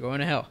 you're going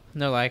to hell."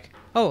 And they're like,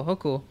 "Oh,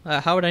 cool.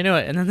 How would I know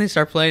it?" And then they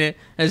start playing it,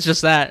 and it's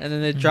just that, and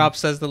then it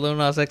drops as the Lil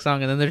Nas X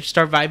song, and then they just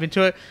start vibing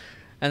to it,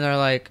 and they're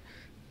like.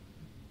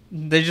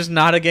 They just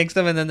nod against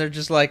them, and then they're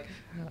just like,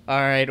 "All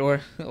right," or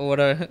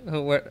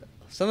what?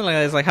 Something like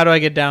that. It's like, "How do I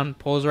get down?"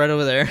 Pole's right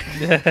over there.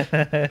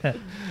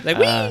 Like,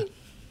 wee.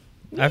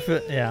 I feel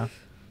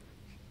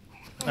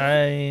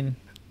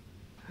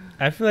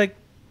I feel like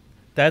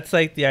that's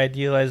like the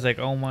idealized, like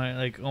oh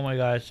my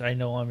gosh, I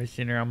know I'm a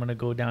sinner, I'm gonna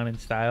go down in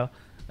style.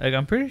 Like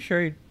I'm pretty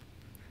sure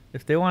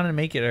if they want to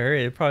make it hurt,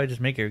 they'd probably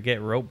just make it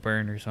get rope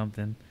burn or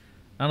something.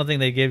 I don't think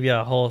they give you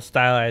a whole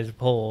stylized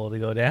pole to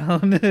go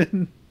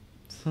down.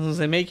 So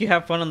they make you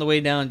have fun on the way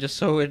down, just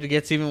so it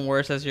gets even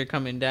worse as you're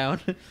coming down.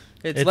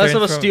 It's It less of a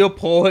turns from- steel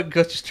pole; it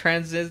just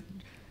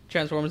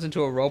transforms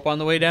into a rope on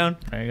the way down.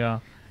 There you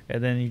go.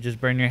 And then you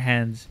just burn your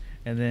hands,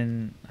 and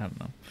then I don't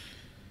know.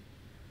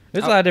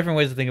 There's a lot of different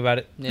ways to think about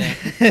it. Yeah,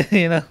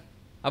 You know.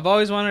 I've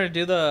always wanted to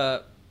do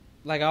the,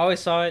 like I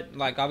always saw it,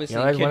 like obviously You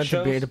in always kids wanted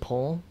shows. to be the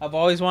pole? I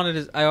always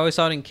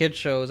saw it in kids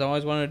shows. I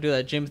always wanted to do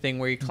that gym thing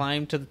where you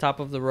climb to the top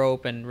of the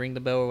rope and ring the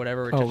bell or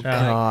whatever. Which Oh, is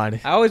God.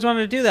 I always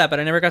wanted to do that,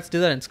 but I never got to do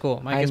that in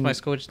school. I guess I'm- my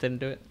school just didn't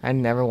do it. I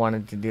never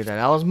wanted to do that.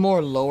 I was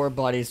more lower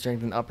body strength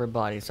than upper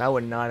body, so I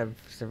would not have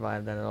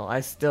survived that at all.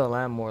 I still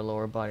am more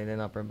lower body than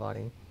upper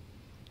body.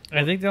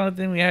 I think the only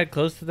thing we had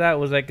close to that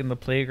was like in the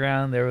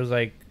playground. There was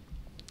like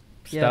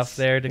stuff Yes.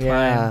 there to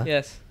Yeah. climb.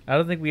 Yes. I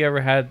don't think we ever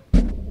had,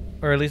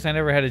 or at least I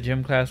never had a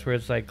gym class where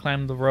it's like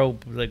climb the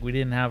rope. Like we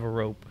didn't have a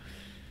rope.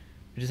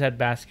 We just had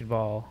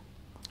basketball.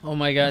 Oh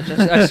my gosh!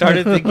 I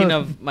started thinking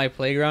of my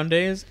playground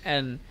days,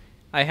 and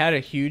I had a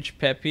huge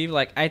pet peeve.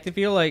 Like I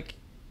feel like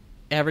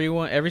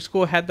every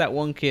school had that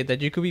one kid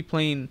that you could be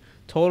playing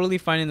totally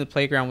fine in the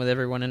playground with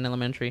everyone in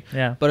elementary.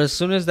 Yeah. But as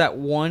soon as that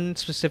one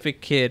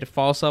specific kid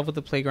falls off with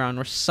the playground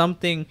or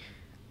something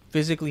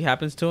physically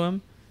happens to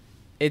him,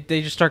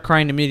 they just start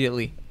crying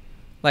immediately,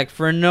 like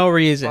for no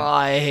reason. Oh,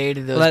 I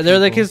hated those. Like, they're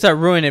the people. kids that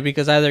ruin it,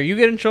 because either you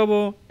get in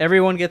trouble,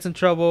 everyone gets in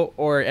trouble,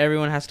 or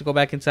everyone has to go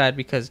back inside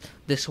because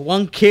this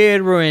one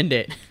kid ruined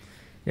it.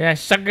 Yeah,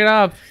 suck it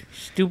up,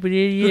 stupid Who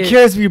idiot.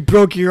 cares if you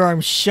broke your arm?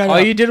 Shut All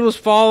up. you did was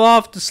fall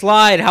off the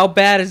slide. How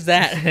bad is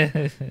that?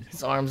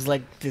 His arm's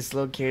like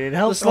dislocated.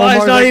 Help! The slide's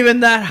Omar's not like- even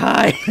that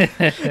high.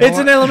 It's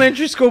an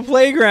elementary school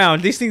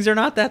playground. These things are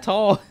not that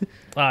tall.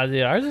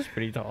 Dude, ours is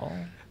pretty tall.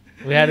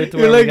 We had it to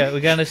You're where like- we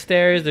got on the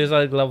stairs. There's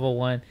like level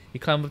 1. You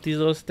climb up these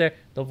little stairs.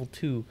 Level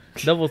 2,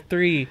 level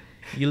 3.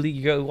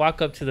 You go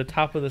walk up to the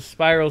top of the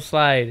spiral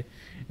slide,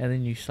 and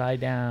then you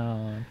slide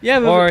down. Yeah,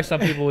 but- or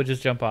some people would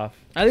just jump off.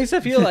 At least I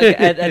feel like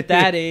at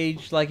that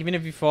age, like even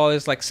if you fall,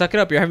 it's like suck it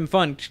up. You're having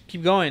fun. Just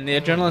keep going. The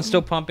adrenaline's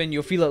still pumping.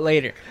 You'll feel it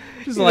later.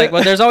 It's like,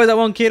 but there's always that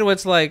one kid where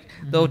it's like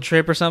they'll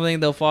trip or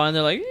something. They'll fall and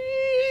they're like,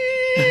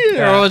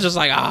 they're always just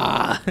like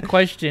ah.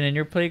 Question: in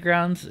your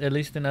playgrounds, at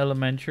least in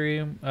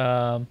elementary,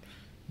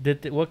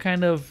 what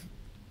kind of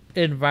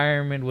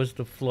environment was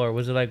the floor?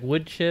 Was it like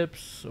wood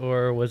chips,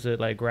 or was it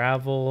like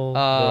gravel or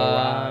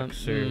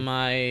rocks, or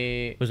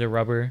My was it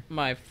rubber?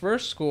 my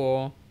first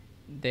school,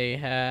 they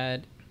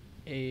had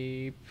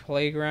a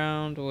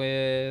playground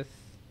with.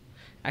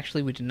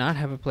 Actually, we did not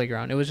have a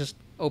playground. It was just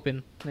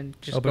open and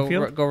just Open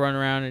field? go run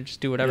around and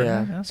just do whatever.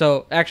 Yeah. Yeah.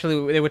 So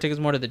actually, they would take us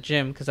more to the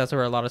gym because that's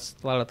where a lot of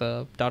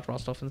the dodgeball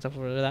stuff and stuff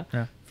were that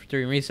Yeah.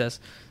 during recess.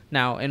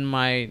 Now in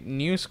my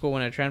new school,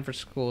 when I transferred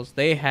schools,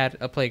 they had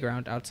a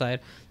playground outside,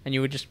 and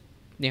you would just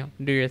do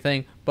your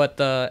thing. But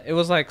it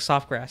was like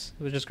soft grass.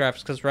 It was just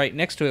grass because right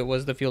next to it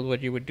was the field where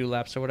you would do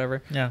laps or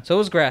whatever. Yeah. So it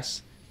was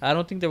grass. I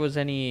don't think there was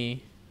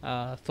any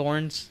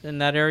thorns in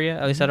that area.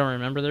 At least I don't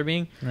remember there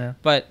being. Yeah.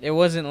 But it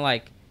wasn't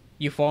like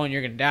you fall and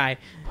you're gonna die,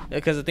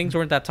 because the things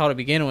weren't that tall to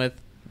begin with.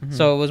 Mhm.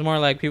 So it was more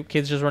like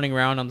kids just running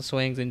around on the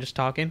swings and just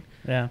talking.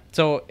 Yeah.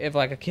 So if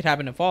like a kid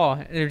happened to fall,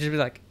 it would just be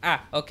like,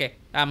 okay,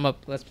 I'm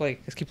up. Let's play.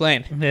 Let's keep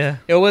playing. Yeah.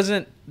 It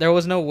wasn't. There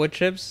was no wood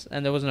chips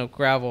and there was no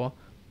gravel,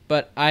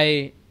 but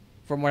I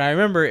from what I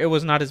remember, it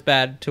was not as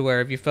bad to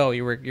where if you fell,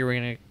 you were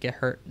gonna get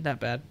hurt that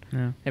bad.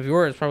 Yeah. If you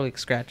were, it's probably a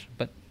scratch.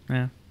 But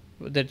Yeah.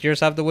 did yours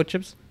have the wood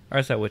chips?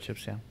 Ours had wood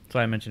chips, yeah. That's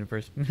why I mentioned it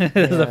first. This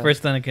is the Yeah.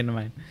 first thing that came to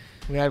mind.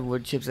 We had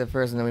wood chips at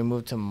first, and then we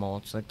moved to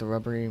mulch, like the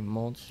rubbery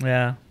mulch.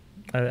 Yeah.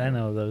 I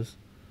know those.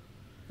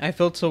 I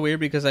felt so weird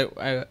because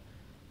I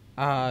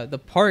the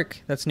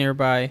park that's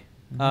nearby,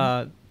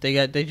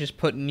 they just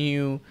put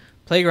new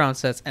playground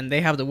sets and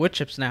they have the wood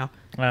chips now.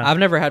 Wow. I've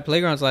never had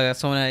playgrounds like that,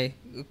 so when I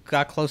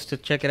got close to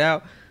check it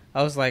out,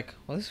 I was like,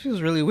 well, this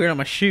feels really weird on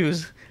my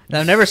shoes. And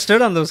I've never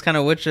stood on those kind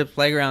of wood chip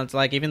playgrounds.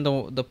 Like even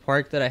the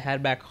park that I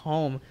had back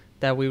home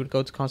that we would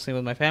go to constantly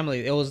with my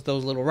family, it was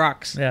those little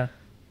rocks Yeah.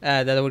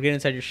 that would get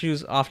inside your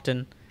shoes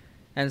often,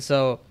 and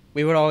so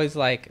we would always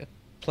like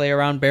play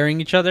around burying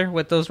each other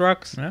with those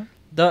rocks. Yeah.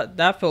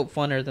 That felt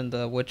funner than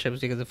the wood chips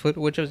because the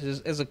wood chips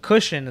is a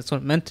cushion. It's what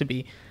it's meant to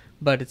be,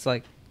 but it's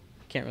like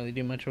can't really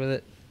do much with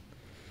it.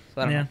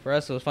 So I don't know. For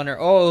us, it was funner.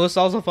 Oh, it was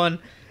also fun,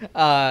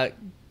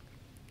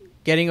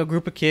 getting a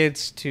group of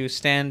kids to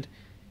stand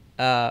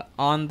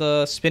on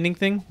the spinning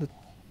thing.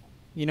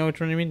 You know which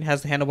one I mean? It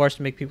has the handlebars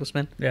to make people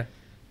spin. Yeah.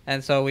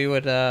 And so we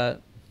would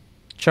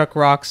chuck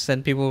rocks,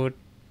 and people would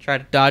try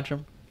to dodge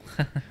them,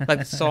 like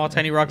the small,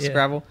 tiny rocks of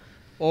gravel,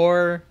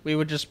 or we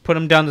would just put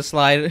them down the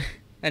slide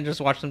and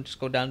just watch them just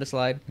go down the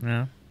slide.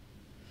 Yeah.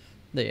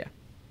 But yeah.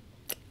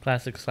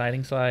 Classic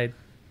sliding slide.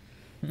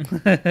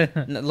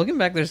 Looking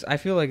back, I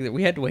feel like that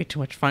we had way too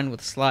much fun with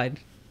the slide.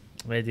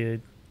 Wait,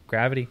 dude.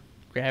 Gravity.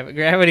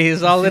 Gravity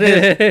is all it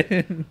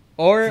is.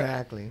 Or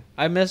Exactly.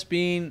 I miss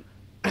being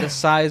the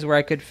size where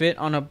I could fit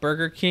on a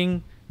Burger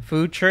King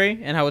food tray,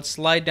 and I would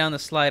slide down the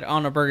slide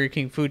on a Burger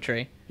King food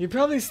tray. You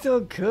probably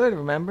still could.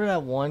 Remember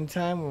that one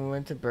time when we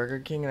went to Burger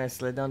King and I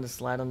slid down the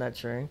slide on that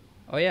tray?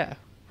 Oh yeah.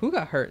 Who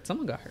got hurt?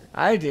 Someone got hurt.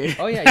 I did.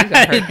 Oh yeah, you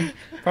got hurt.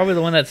 Probably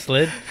the one that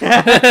slid.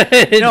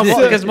 No,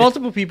 because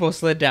multiple people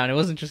slid down. It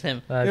wasn't just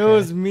him. Okay. It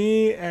was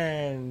me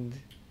and...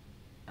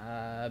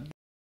 A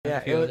Yeah,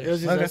 few it was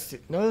just Okay. us two.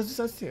 No, it was just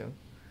us two.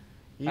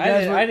 You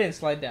I didn't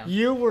slide down.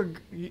 You were...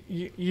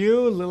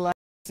 You, Lil Ass,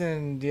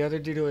 and the other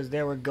dude who was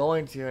there were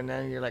going to, and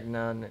then you're like,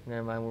 no,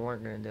 never mind, we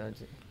weren't going to do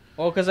it.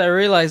 Well, because I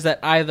realized that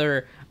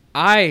either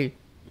I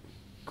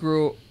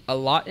grew a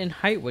lot in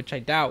height, which I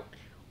doubt,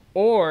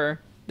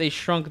 or they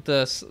shrunk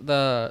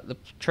the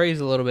trays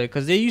a little bit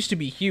because they used to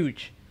be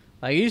huge.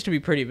 Like, it used to be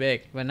pretty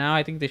big, but now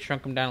I think they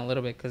shrunk them down a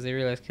little bit because they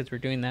realized kids were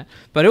doing that.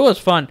 But it was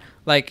fun.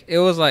 Like, it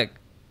was like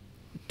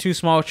two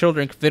small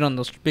children could fit on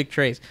those big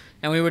trays,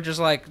 and we would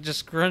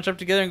just crunch up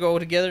together and go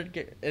together.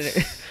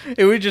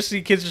 It would just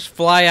see kids just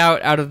fly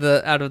out of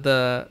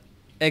the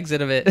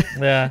exit of it.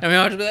 Yeah. And we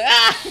all just be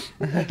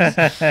like,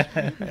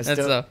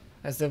 ah!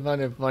 I still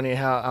found it funny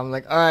how I'm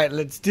like, all right,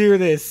 let's do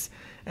this.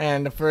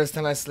 And the first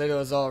time I slid, it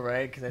was all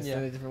right because I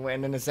slid a different way.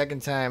 And then the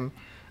second time,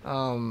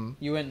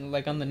 you went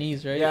like on the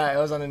knees, right? yeah, it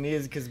was on the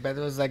knees because Beth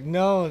was like,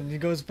 no, it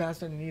goes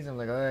past on the knees. I'm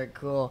like, all right,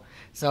 cool.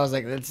 So I was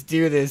like, let's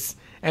do this.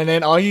 And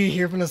then all you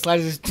hear from the slide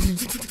is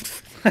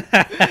just...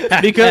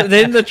 Because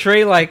then the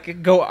tray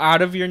like go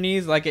out of your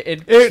knees, like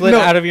it slid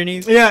out of your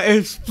knees. Yeah,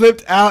 it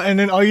flipped out, and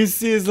then all you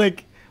see is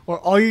like, or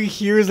all you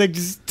hear is like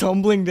just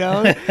tumbling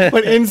down.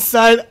 But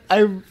inside,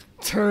 I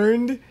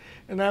turned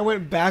and I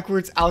went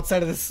backwards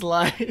outside of the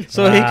slide.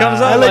 So he comes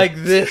out Wow. like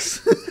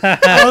this.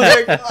 I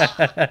was like,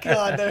 oh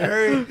god, that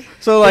hurt.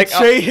 So like the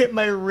tray hit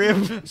my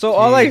rib. so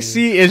all I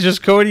see is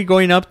just Cody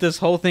going up this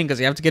whole thing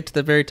because you have to get to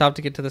the very top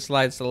to get to the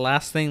slide. It's the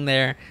last thing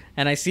there,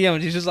 and I see him.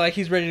 And he's just like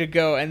he's ready to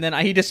go, and then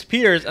he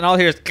disappears, and all I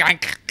hear is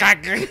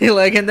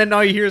like, and then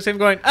all you hear is him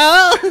going,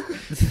 oh.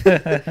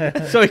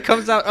 So he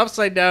comes out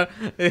upside down.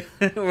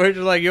 We're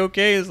just like, you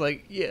okay? It's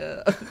like,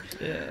 yeah.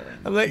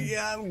 I'm like,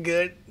 yeah, I'm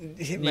good.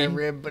 It hit my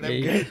rib, but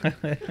I'm good.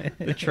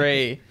 The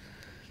tray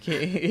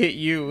hit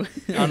you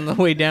on the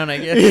way down, I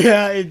guess.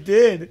 Yeah, it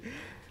did.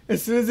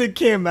 As soon as it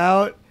came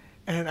out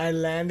and I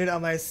landed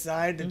on my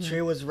side, the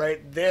tray was right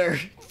there.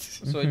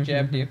 So it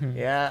jabbed you.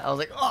 Yeah, I was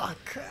like, oh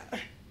crap.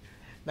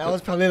 That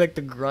was probably like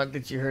the grunt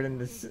that you heard in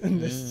this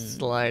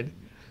slide.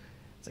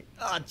 It's like,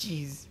 oh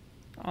jeez.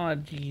 Oh,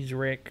 jeez,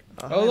 Rick.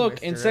 Oh look,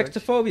 Mr. Roach.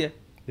 insectophobia.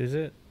 Is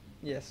it?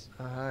 Yes.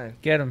 Oh, hi.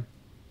 Get him.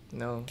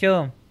 No.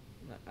 Kill him.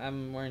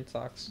 I'm wearing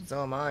socks.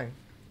 So am I.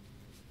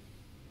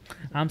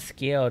 I'm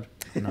scared.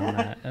 No, I'm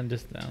not. I'm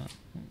just...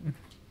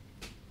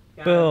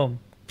 Boom.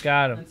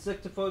 Got him.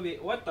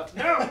 Insectophobia. What the?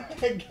 No!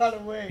 I got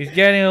away. He's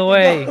getting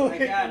away. I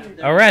got him.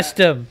 Arrest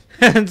him.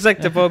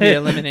 Insectophobia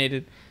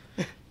eliminated.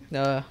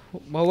 Well,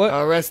 what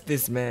Arrest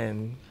this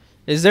man.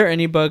 is there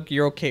any bug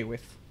you're okay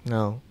with?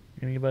 No.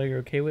 Anybody you're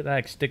okay with? I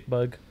like stick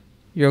bug.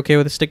 You're okay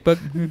with a stick bug?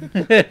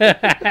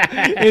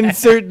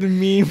 Insert the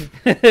meme.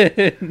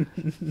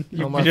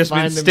 You've I'ma just been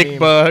find the stick meme.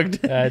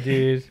 bugged.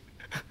 Dude.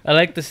 I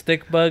like the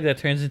stick bug that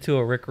turns into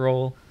a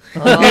Rickroll.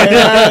 Oh,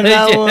 yeah,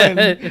 that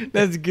one.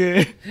 That's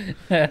good.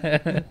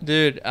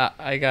 Dude,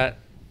 I got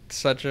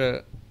such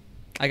a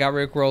I got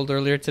rickrolled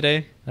earlier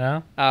today.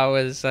 Yeah. I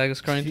was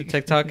scrolling through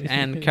TikTok,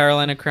 and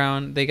Carolina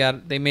Crown,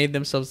 they made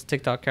themselves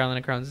TikTok.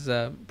 Carolina Crown's is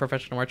a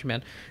professional marching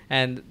band,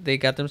 and they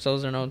got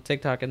themselves their own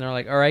TikTok, and they're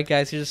like, all right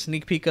guys, here's a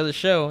sneak peek of the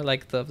show,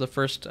 like the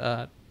first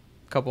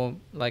couple,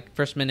 like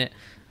first minute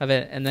of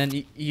it, and then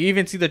you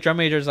even see the drum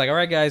major's like, all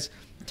right guys,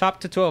 top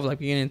to 12, like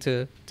beginning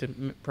to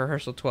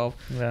rehearsal 12.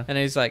 Yeah. And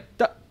he's like,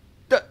 and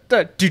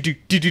I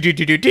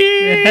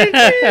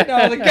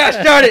was like,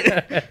 gosh darn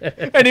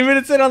it. And even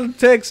it said on the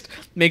text,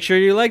 make sure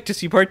you like to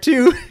see part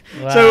 2.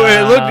 So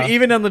it looked,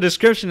 even on the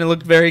description, it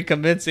looked very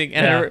convincing.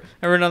 And Yeah.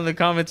 everyone on the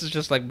comments is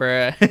just like,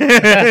 bruh.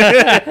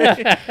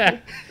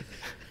 That's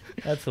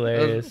That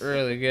hilarious. was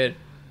really good.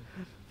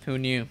 Who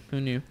knew?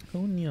 Who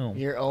knew?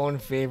 Your own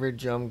favorite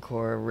drum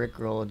corps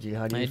rickrolled you.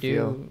 How do you I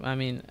feel? do. I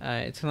mean,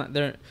 it's not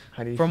there.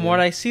 How do you From feel? what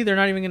I see, they're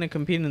not even going to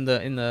compete in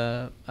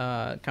the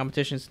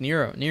competitions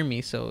near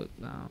me. So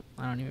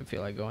I don't even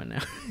feel like going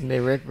now. They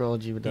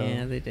rickrolled you, though.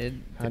 Yeah, they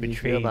did. How do you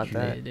feel about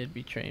betrayed that? They did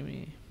betray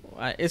me.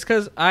 It's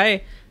because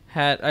I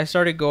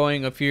started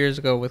going a few years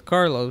ago with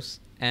Carlos,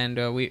 and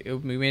we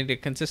made it a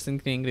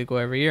consistent thing to go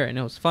every year, and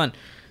it was fun.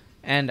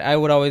 And I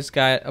would always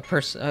get a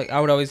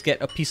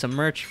piece of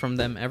merch from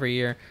them every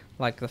year.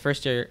 Like the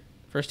first 2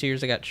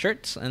 years I got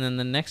shirts, and then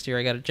the next year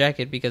I got a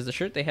jacket, because the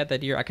shirt they had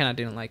that year I kind of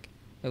didn't like.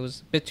 It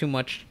was a bit too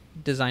much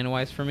design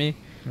wise for me,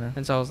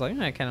 and so I was like,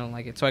 I kind of don't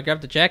like it. So I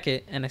grabbed the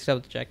jacket, and I still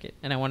have the jacket,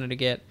 and I wanted to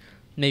get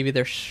maybe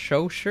their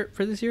show shirt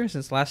for this year,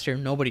 since last year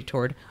nobody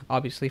toured,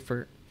 obviously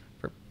for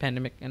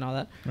pandemic and all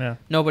that. Yeah.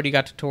 Nobody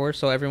got to tour,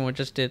 so everyone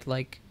just did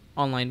like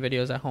online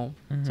videos at home.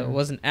 So it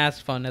wasn't as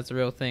fun as the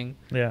real thing.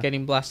 Yeah.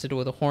 Getting blasted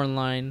with a horn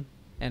line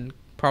and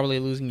probably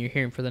losing your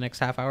hearing for the next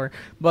half hour.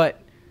 But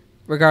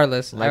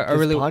regardless, Like I this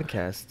really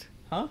podcast.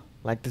 Huh?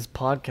 Like this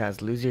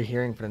podcast. Lose your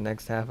hearing for the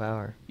next half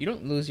hour. You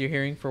don't lose your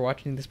hearing for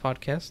watching this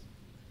podcast.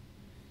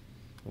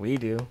 We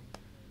do.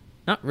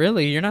 Not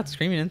really. You're not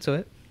screaming into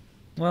it.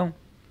 Well,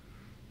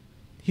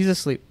 He's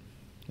asleep.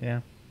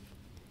 yeah.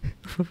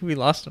 We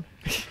lost him.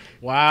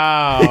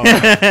 Wow.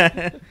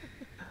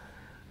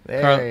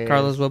 There he is.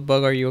 Carlos, what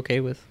bug are you okay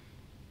with?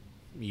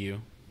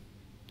 You.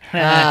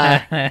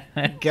 Ah,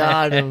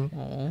 got him.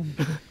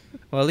 Aw.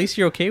 Well, at least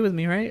you're okay with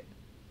me, right?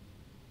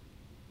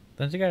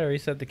 Don't you gotta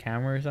reset the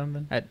camera or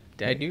something?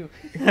 I do.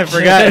 I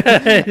forgot.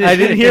 I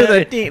didn't hear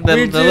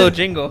the little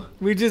jingle.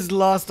 We just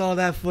lost all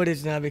that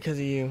footage now because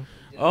of you.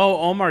 Oh,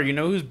 Omar, you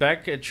know who's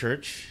back at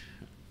church?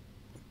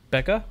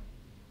 Becca?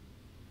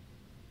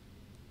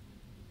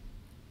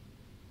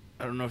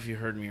 I don't know if you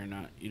heard me or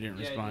not. You didn't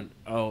Yeah, I respond.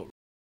 Oh.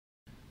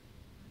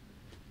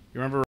 You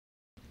remember?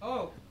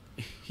 Oh.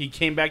 He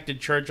came back to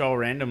church all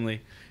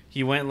randomly.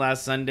 He went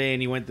last Sunday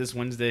and he went this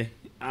Wednesday.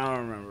 I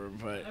don't remember,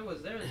 but I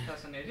was there this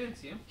past Sunday. I didn't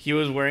see him. he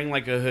was wearing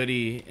like a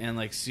hoodie and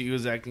like he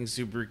was acting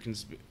super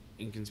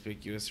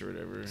inconspicuous or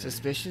whatever.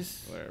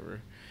 Suspicious?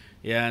 Whatever.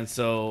 Yeah, and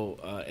so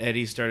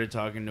Eddie started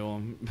talking to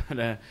him,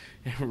 but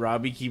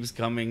Robbie keeps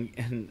coming,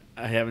 and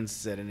I haven't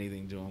said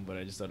anything to him, but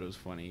I just thought it was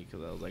funny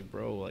because I was like,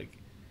 bro, like,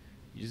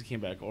 you just came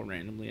back all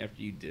randomly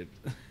after you dipped.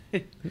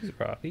 Who's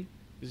Robbie?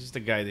 It's just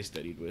a guy they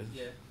studied with.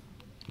 Yeah.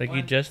 Like, you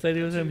One, just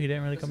studied with him? two, He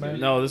didn't really come back?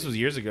 No, this was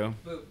years ago.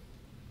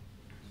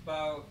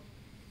 About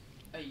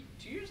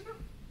 2 years ago?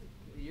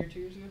 A year, 2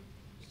 years ago?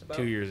 Just about.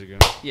 2 years ago.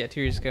 Yeah, 2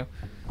 years ago.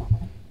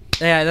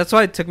 Yeah, that's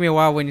why it took me a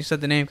while when you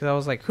said the name, because I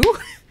was like, who?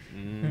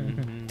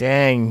 Mhm.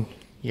 Dang.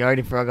 You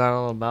already forgot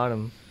all about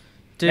him.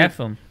 Dude, F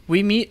him.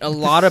 we meet a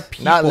lot of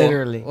people. Not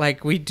literally.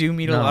 Like, we do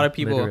meet a No, lot of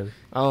people literally.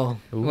 Oh.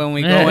 when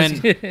we go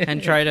in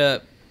and try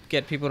to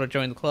get people to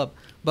join the club.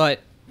 But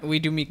we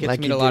do get Like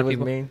to meet you a lot did of with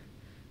people. me?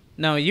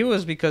 No, you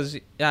was because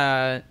You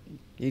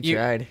You-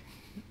 tried.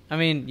 I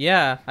mean,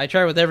 yeah, I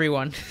try with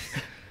everyone.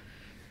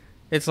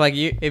 It's like,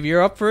 if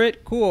you're up for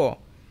it, cool.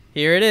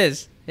 Here it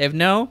is. If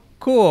no,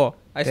 cool.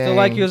 I still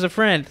like Dang. you as a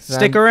friend. So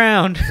Stick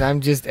around. 'Cause I'm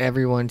just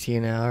everyone to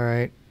you now,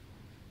 alright?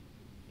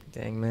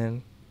 Dang,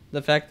 man.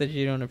 The fact that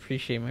you don't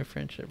appreciate my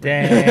friendship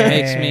Dang.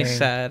 makes me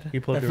sad. He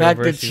pulled The the, fact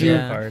reverse that Uno you-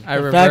 Yeah, card. I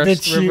The fact reverse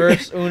that you-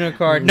 reverse Uno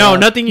card. No,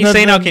 nothing you The-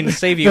 say now the- can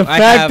save you. The I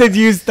fact have. that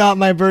you thought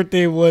my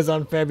birthday was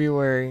on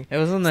February It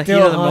was in the still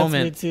heat of the haunts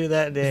moment. me to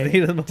that day. The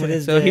heat of the To moment.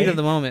 this So day. heat of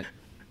the moment.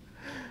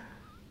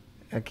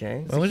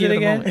 Okay. When was heat it of the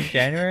again? moment.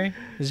 January?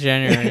 It's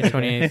January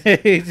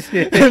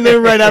 28th. And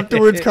then right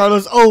afterwards,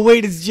 Carlos, oh,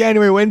 wait, it's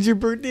January. When's your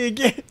birthday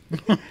again?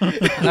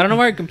 I don't know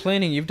why you're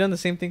complaining. You've done the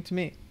same thing to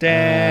me.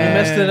 Damn. You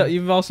messed it up.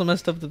 You've also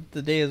messed up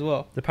the day as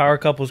well. The power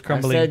couple's I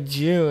crumbling. said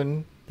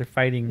June. They're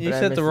fighting. You But I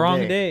said missed the the wrong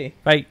day. day.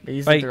 Fight. But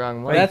you said Fight. the wrong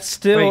Fight. month. That's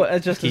still Fight.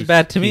 just as Keys,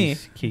 bad to me.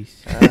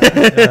 Keys.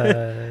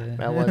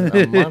 That wasn't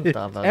a month off.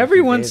 that was a few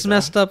Everyone's days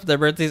messed off. up their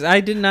birthdays.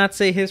 I did not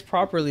say his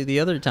properly the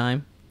other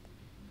time.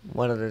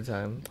 One other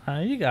time.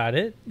 You got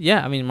it.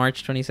 Yeah, I mean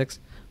March 26th.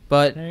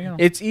 But There you go.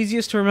 it's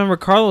easiest to remember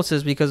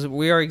Carlos's because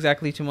we are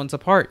exactly 2 months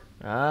apart.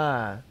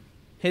 Ah.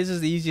 His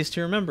is the easiest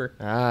to remember.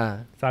 Ah.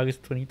 It's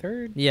August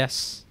 23rd.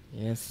 Yes.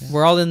 Yes.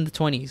 We're all in the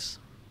 20s.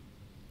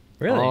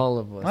 Really? All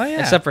of us. Oh,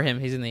 yeah. Except for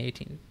him. He's in the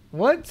 18th.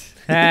 What?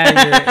 You're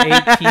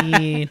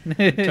 18.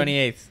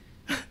 28th.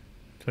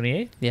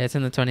 28th? Yeah, it's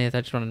in the 20th.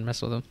 I just wanted to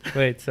mess with him.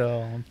 Wait,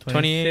 so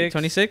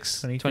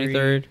 26, 23,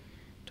 23rd,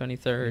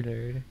 23rd,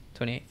 23rd,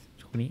 28th.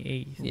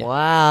 28th. Yeah.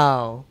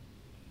 Wow.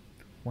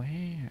 Wow.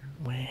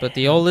 But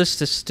the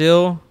oldest is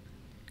still...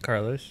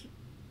 Carlos.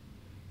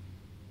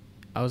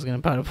 I was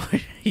going to point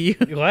at you.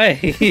 Why?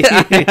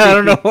 I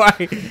don't know why.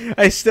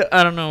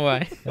 I don't know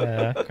why.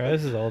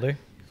 Carlos is older.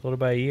 He's older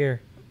by a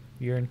year.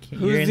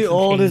 Who's the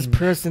oldest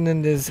person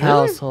in this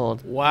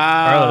household?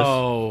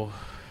 Wow.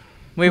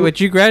 Wait, but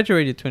you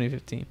graduated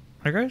 2015.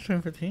 I graduated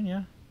 2015,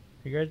 yeah.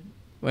 You graduated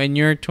When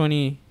you're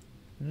 20...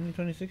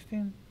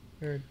 2016?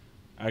 Or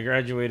I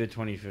graduated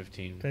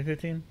 2015.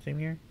 2015? Same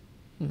year?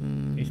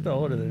 He's still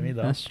older than me,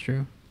 though. That's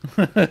true.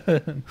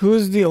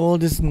 Who's the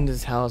oldest in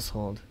this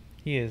household?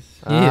 He is.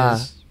 He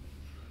is.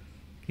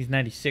 He's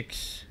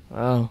 96.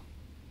 Oh.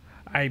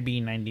 I be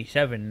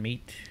 97,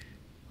 mate.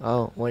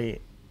 Oh,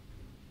 wait.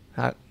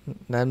 That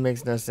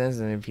makes no sense.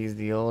 And if he's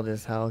the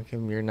oldest, how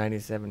come you're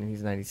 97 and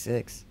he's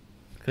 96?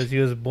 Because he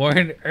was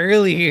born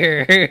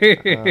earlier.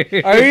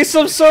 Are you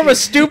some sort of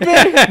stupid?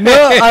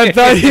 No, I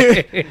thought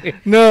you...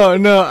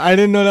 No, I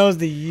didn't know that was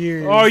the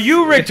year. Are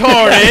you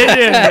retarded?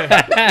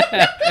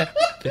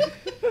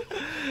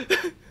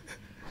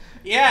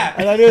 Yeah.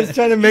 I thought he was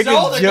trying to make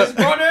a joke.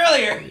 born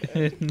earlier.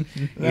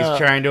 No. He's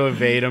trying to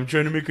evade. I'm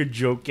trying to make a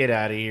joke. Get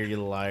out of here, you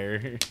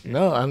liar.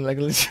 No, I'm like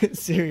legit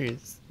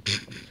serious.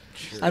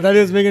 I thought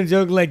he was making a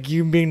joke like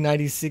you being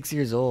 96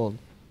 years old.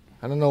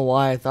 I don't know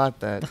why I thought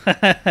that.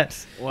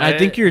 I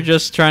think you're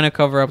just trying to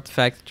cover up the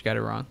fact that you got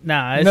it wrong.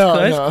 Nah, it's No,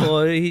 cool. It's no.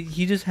 cool.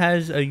 He just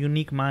has a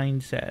unique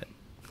mindset.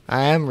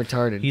 I am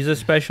retarded. He's a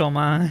special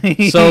mind.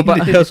 So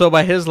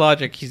by his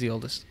logic, he's the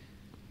oldest.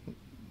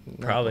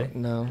 No, Probably.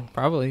 No.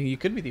 Probably. You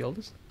could be the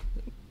oldest.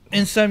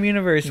 In some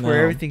universe No.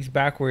 where everything's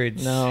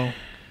backwards. No.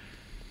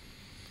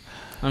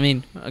 I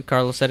mean,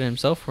 Carlos said it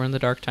himself. We're in the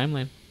dark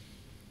timeline.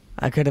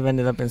 I could have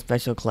ended up in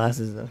special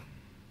classes, though.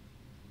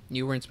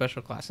 You were in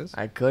special classes?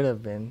 I could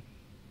have been.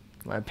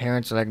 My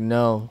parents are like,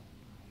 no.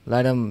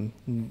 Let him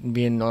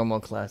be in normal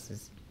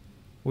classes.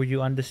 Were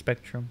you on the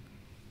spectrum?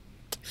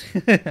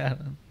 I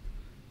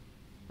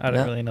don't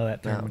No. really know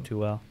that term No. too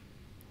well.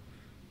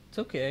 It's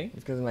okay.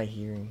 It's because of my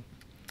hearing.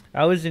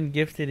 I was in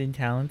gifted and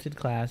talented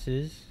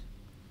classes.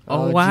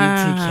 Oh, GT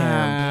wow.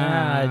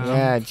 camp.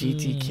 Yeah, GT.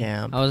 GT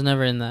camp. I was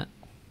never in that.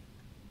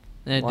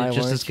 And Why it's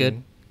just weren't as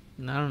good.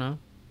 you? I don't know.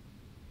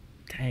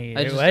 Dang,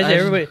 I just- why is I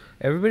just-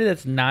 everybody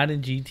that's not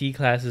in GT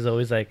class is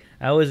always like,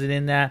 I wasn't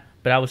in that,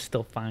 but I was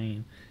still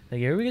fine.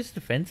 Like, everybody gets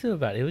defensive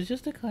about it. It was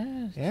just a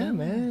class. Yeah, Chill.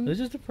 man. It was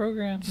just a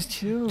program. Just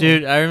chill.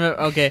 Dude, I remember.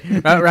 Okay,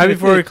 right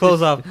before we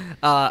close off,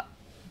 I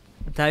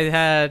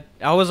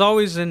was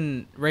always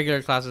in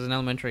regular classes in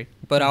elementary,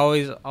 but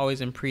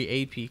always in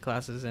pre-AP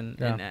classes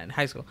in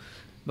high school.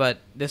 But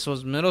this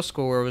was middle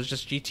school where it was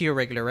just GT or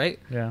regular, right?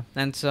 Yeah.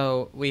 And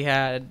so we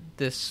had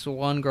this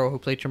one girl who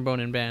played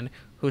trombone in band,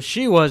 who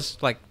she was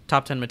like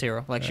top 10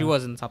 material, like she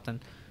was in the top 10,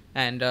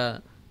 and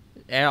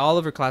all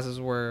of her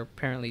classes were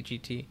apparently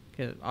GT,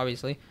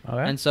 obviously.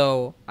 Okay. And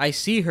so I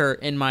see her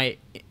in my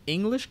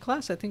English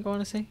class, I think I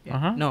want to say.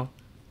 Uh-huh. No.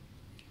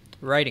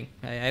 Writing.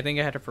 I think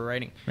I had her for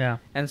writing. Yeah.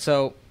 And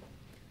so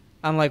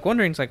I'm like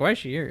wondering, it's like, why is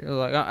she here?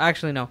 Like,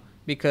 actually, no.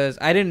 Because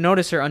I didn't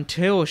notice her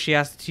until she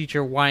asked the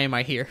teacher, why am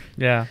I here?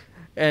 Yeah.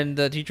 And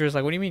the teacher was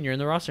like, what do you mean? You're in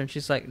the roster? And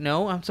she's like,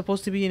 no, I'm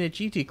supposed to be in a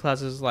GT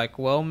class. It's like,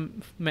 well,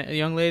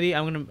 young lady,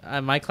 I'm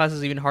gonna. My class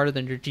is even harder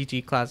than your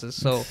GT classes,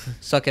 so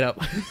suck it up.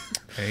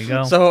 There you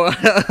go. So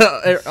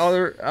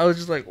I was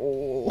just like,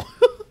 oh,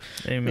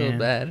 Hey, feel man.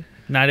 bad.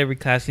 Not every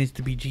class needs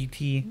to be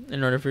GT.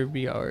 In order for it to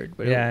be hard.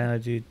 But Yeah, I know,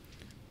 dude.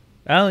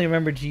 I only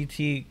remember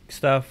GT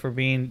stuff for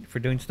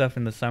doing stuff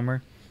in the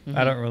summer.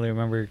 I don't really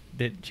remember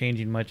it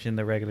changing much in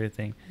the regular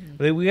thing.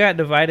 But we got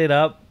divided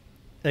up,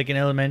 like in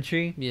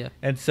elementary. Yeah.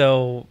 And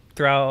so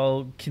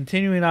throughout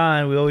continuing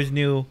on, we always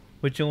knew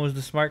which one was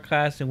the smart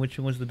class and which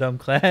one was the dumb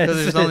class. So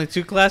there's only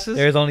two classes?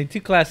 There's only two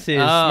classes,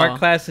 Oh. smart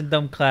class and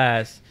dumb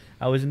class.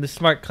 I was in the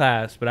smart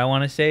class, but I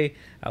want to say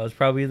I was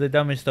probably the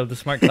dumbest of the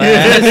smart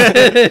class.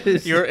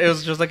 It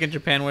was just like in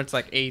Japan where it's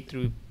like A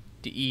through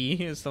to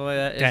E and stuff like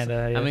that.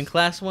 Kinda, I'm in yes.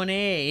 class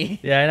 1A.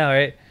 Yeah, I know,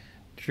 right?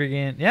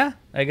 Friggin', yeah.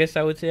 I guess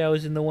I would say I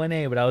was in the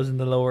 1A, but I was in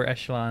the lower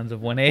echelons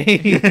of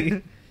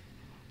 1A.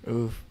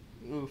 Oof.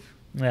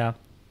 Yeah.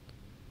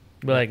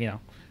 But, like, I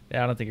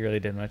don't think it really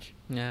did much.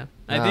 Yeah.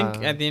 I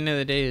think at the end of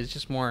the day, it's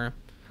just more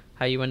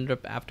how you ended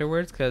up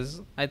afterwards.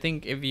 Because I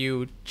think if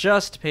you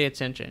just pay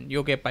attention,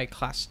 you'll get by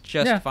class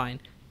just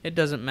fine. It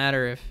doesn't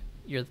matter if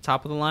you're the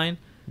top of the line.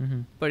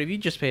 Mm-hmm. But if you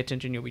just pay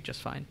attention, you'll be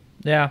just fine.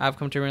 Yeah. I've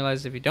come to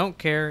realize if you don't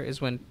care is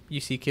when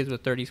you see kids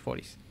with 30s,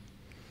 40s.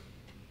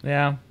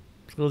 Yeah.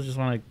 Schools just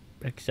want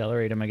to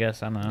accelerate them, I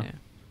guess. I don't know. Yeah.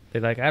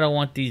 They're like, I don't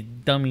want these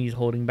dummies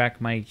holding back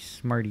my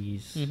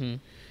Smarties. Mm-hmm.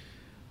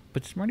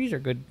 But Smarties are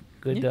good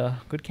good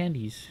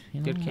candies.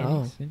 Good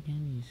candies. Good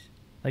candies.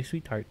 Like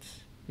Sweet Tarts.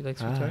 You like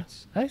Sweet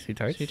Tarts? I like Sweet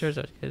Tarts. Sweet Tarts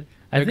are good.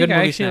 I They're a think good I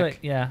movie actually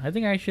snack. I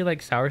think I actually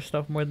like sour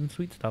stuff more than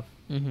sweet stuff.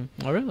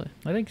 Mm-hmm. Oh, really?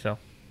 I think so.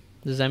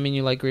 Does that mean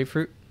you like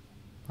grapefruit?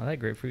 I like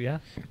grapefruit, yeah.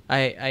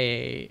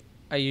 I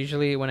I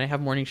usually, when I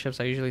have morning shifts,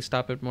 I usually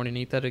stop at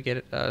Morenita to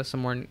get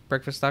some more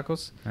breakfast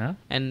tacos. Huh?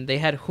 And they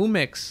had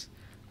hummus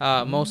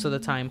most of the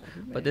time,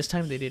 but this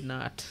time they did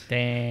not.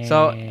 Dang.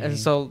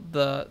 So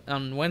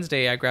on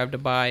Wednesday I grabbed a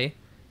buy,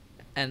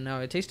 and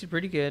it tasted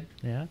pretty good.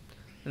 Yeah.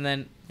 And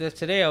then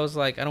today I was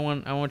like, I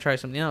want to try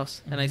something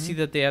else. And I see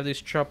that they have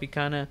these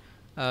Tropicana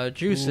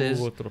juices.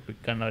 Ooh,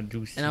 Tropicana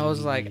juices. And I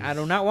was like, I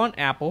do not want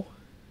apple.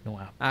 No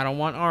apple. I don't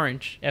want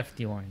orange. F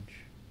the orange.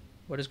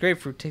 What does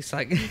grapefruit taste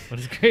like? What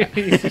is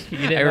grapefruit? You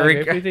didn't know what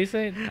grapefruit taste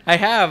like? I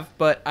have,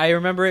 but I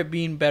remember it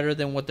being better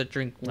than what the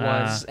drink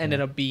ended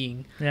yeah. up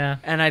being. Yeah.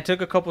 And I took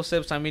a couple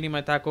sips. I'm eating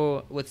my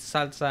taco with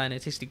salsa, and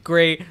it tasted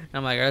great. And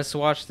I'm like, let's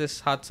wash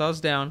this hot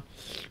sauce down.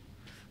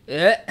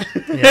 Yeah. I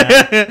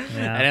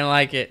didn't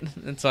like it,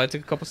 and so I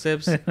took a couple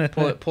sips,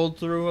 pulled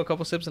through a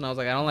couple sips, and I was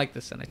like, I don't like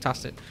this, and I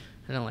tossed it.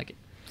 I don't like it.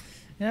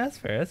 Yeah, that's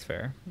fair. That's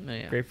fair.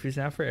 Yeah. Grapefruit's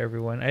not for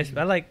everyone. I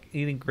like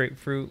eating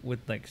grapefruit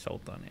with like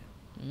salt on it.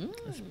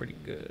 That's pretty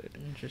good.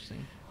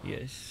 Interesting.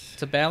 Yes.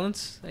 It's a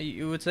balance,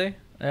 you would say?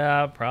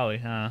 Yeah, probably,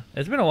 huh?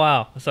 It's been a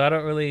while, so I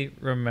don't really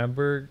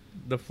remember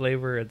the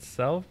flavor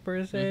itself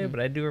per se, but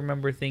I do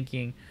remember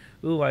thinking,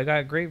 ooh, I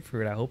got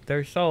grapefruit. I hope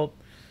there's salt.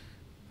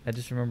 I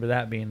just remember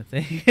that being a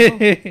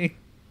thing.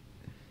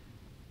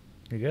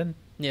 You good?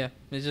 Yeah.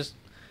 It's just,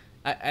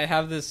 I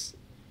have this,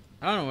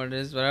 I don't know what it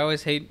is, but I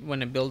always hate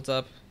when it builds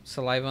up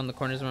saliva on the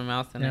corners of my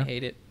mouth, and I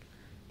hate it.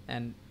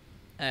 And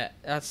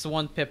that's the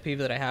one pet peeve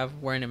that I have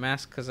wearing a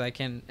mask, because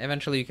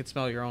eventually you can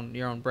smell your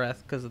own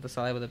breath because of the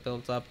saliva that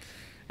builds up.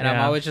 And I'm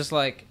always just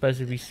like, but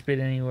if you spit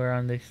anywhere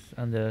on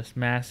this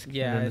mask, and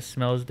then the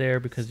smell's there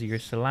because of your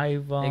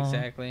saliva.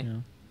 Exactly. You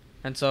know.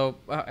 And so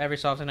every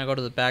so often I go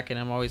to the back, and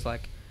I'm always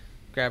like,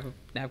 grab a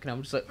napkin,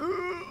 I'm just like,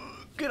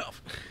 get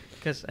off,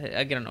 because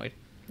I get annoyed.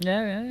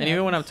 Yeah. And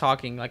even when I'm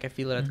talking, like, I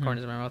feel it at the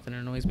corners of my mouth, and it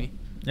annoys me.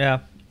 Yeah.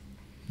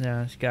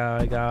 Just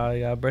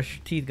gotta brush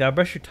your teeth. Gotta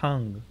brush your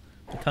tongue.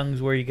 The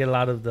tongue's where you get a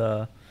lot of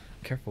the.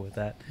 Careful with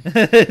that.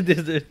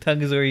 The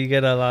tongue is where you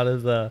get a lot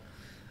of the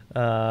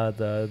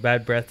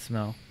bad breath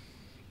smell.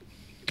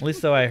 At least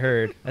so I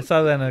heard. I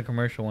saw that in a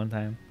commercial one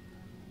time.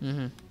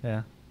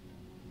 Yeah.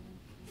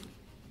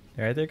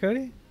 You right there,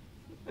 Cody?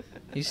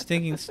 He's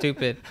thinking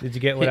stupid. Did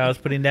you get what I was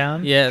putting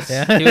down? Yes.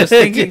 Yeah? He was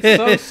thinking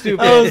so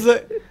stupid. I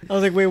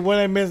was like, wait, what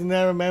I missed? And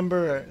I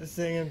remember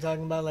seeing him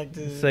talking about like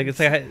this. It's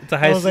a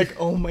high. I was like,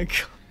 oh my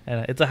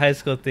god. It's a high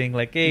school thing.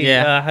 Like, hey,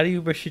 how do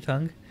you brush your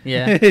tongue?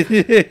 Yeah.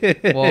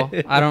 Well,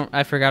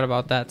 I forgot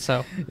about that.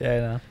 So. Yeah, I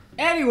know.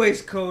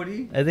 Anyways,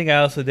 Cody. I think I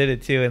also did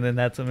it too, and then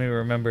that's what made me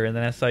remember. And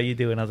then I saw you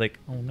do it, and I was like,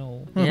 oh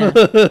no.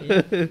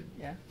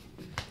 Yeah.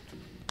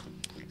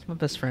 It's my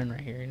best friend right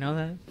here. You know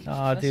that?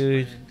 Oh,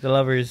 dude, the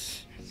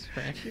lovers.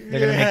 Right. They're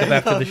gonna make up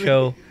after the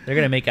show. They're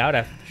gonna make out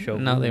after the show.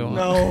 No, they won't.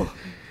 No.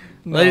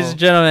 Ladies and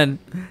gentlemen,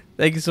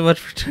 thank you so much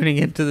for tuning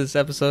into this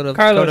episode of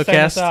Carlos, sign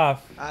us CodoCast.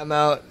 off. I'm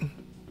out.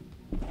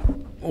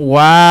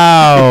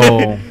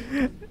 Wow.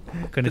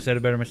 Couldn't have said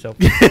it better myself.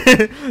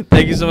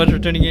 Thank you so much for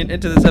tuning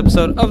into this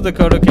episode of the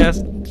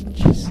CodoCast.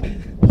 Jeez.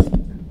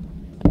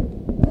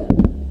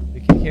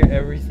 We can hear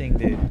everything,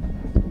 dude.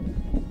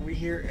 We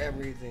hear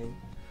everything.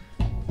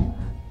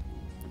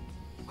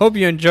 Hope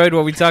you enjoyed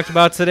what we talked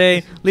about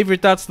today. Leave your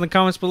thoughts in the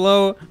comments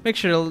below. Make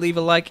sure to leave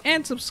a like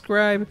and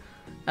subscribe.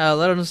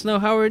 Let us know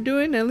how we're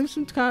doing, and leave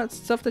some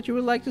stuff that you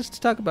would like us to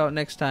talk about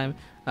next time.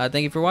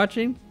 Thank you for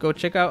watching. Go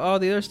check out all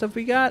the other stuff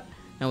we got,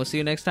 and we'll see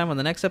you next time on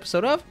the next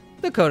episode of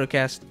the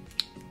CodoCast.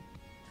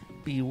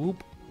 Be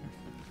whoop.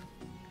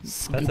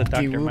 That's a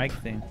Dr. Mike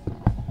thing.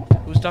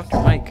 Who's Dr.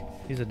 Mike?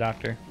 He's a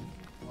doctor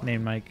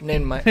named Mike.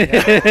 Named Mike.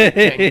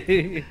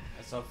 I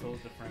saw Phil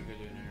DeFranco do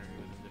an interview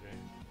with him today.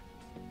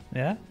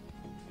 Yeah?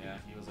 Yeah,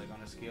 he was like,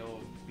 on a scale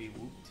of be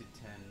whoop to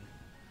 10,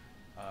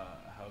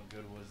 how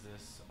good was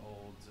this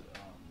old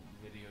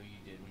video you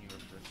did when you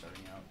were first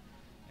starting out?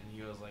 And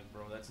he was like,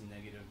 bro, that's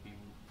negative be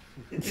whoop.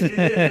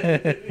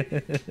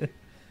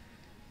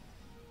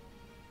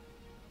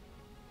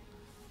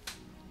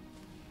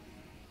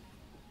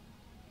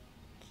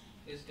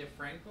 Is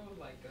DeFranco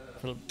like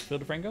Phil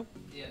DeFranco?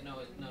 Yeah, no,